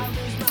started?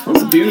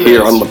 Let's do this.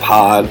 Here on the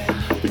pod,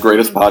 the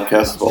greatest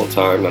podcast of all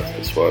time. That's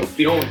this one.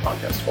 The only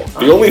podcast of all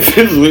time. This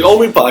is the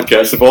only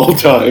podcast of all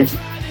time.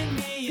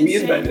 We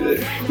invented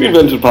it. We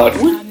invented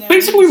We're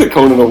basically the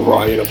Conan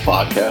O'Brien of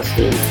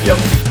podcasting. Yep.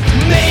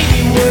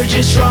 Maybe we're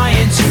just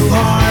trying too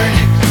hard,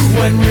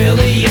 when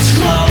really it's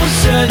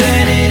closer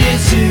than it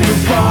is too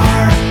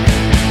far.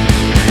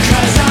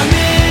 'Cause I'm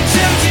in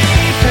too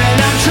deep and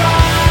I'm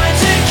trying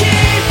to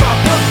keep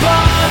up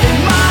above in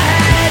my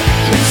head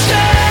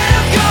instead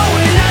of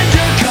going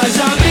under. 'Cause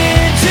I'm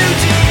in too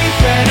deep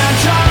and I'm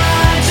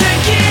trying to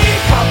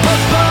keep up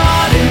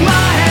above in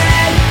my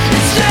head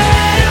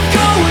instead of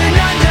going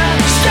under.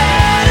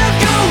 Instead of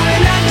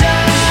going under.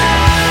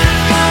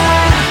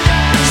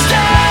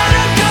 Instead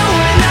of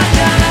going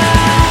under.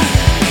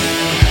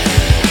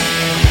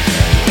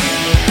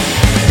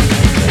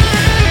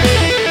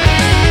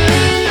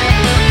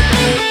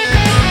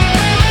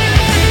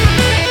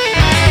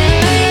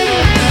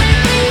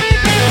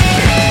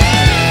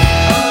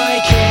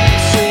 I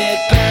can't sit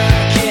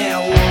back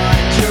and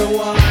wonder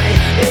why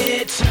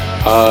it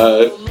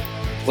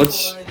took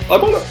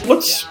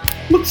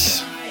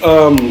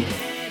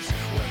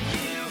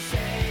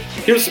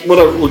Here's what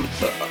I would.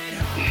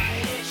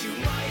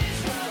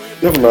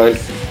 Never mind.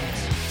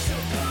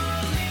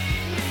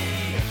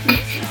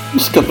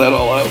 Just cut that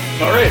all out.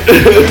 All right. It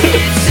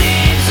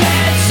seems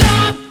that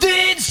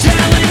something's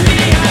telling me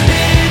I'm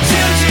in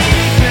too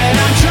deep and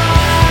I'm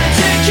trying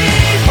to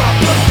keep up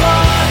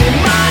above in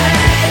my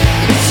head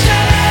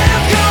instead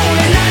of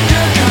going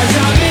under. 'Cause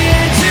I'm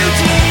in too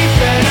deep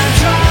and I'm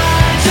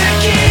trying to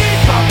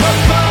keep up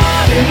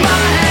above in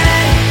my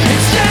head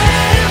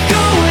instead of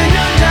going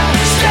under.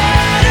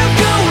 Instead of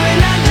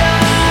going under.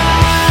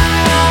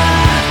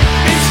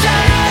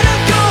 Instead of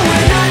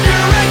going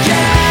under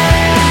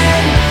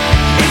again.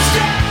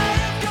 Instead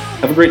of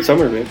going. Have a great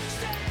summer, man.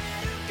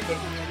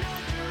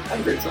 Have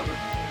a great summer.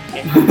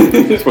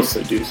 You're supposed to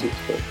say deuces,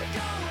 but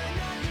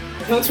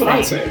That's what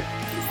I'd say.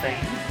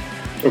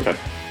 okay.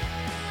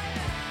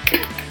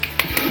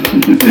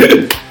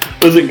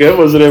 Was it good?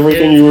 Was it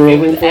everything you were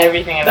hoping for?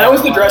 Everything I've That ever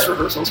was the dress wanted.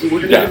 rehearsal, so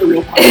we're gonna Yeah. do the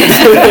real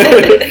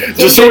podcast.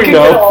 Just so we can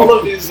get all know.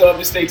 of his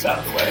mistakes out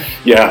of the way.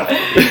 Yeah.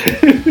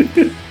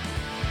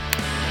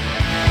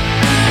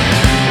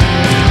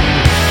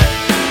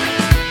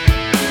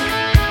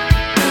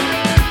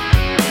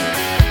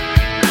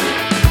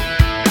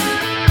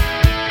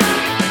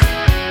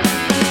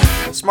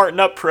 Smarten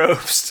up,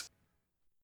 Probst.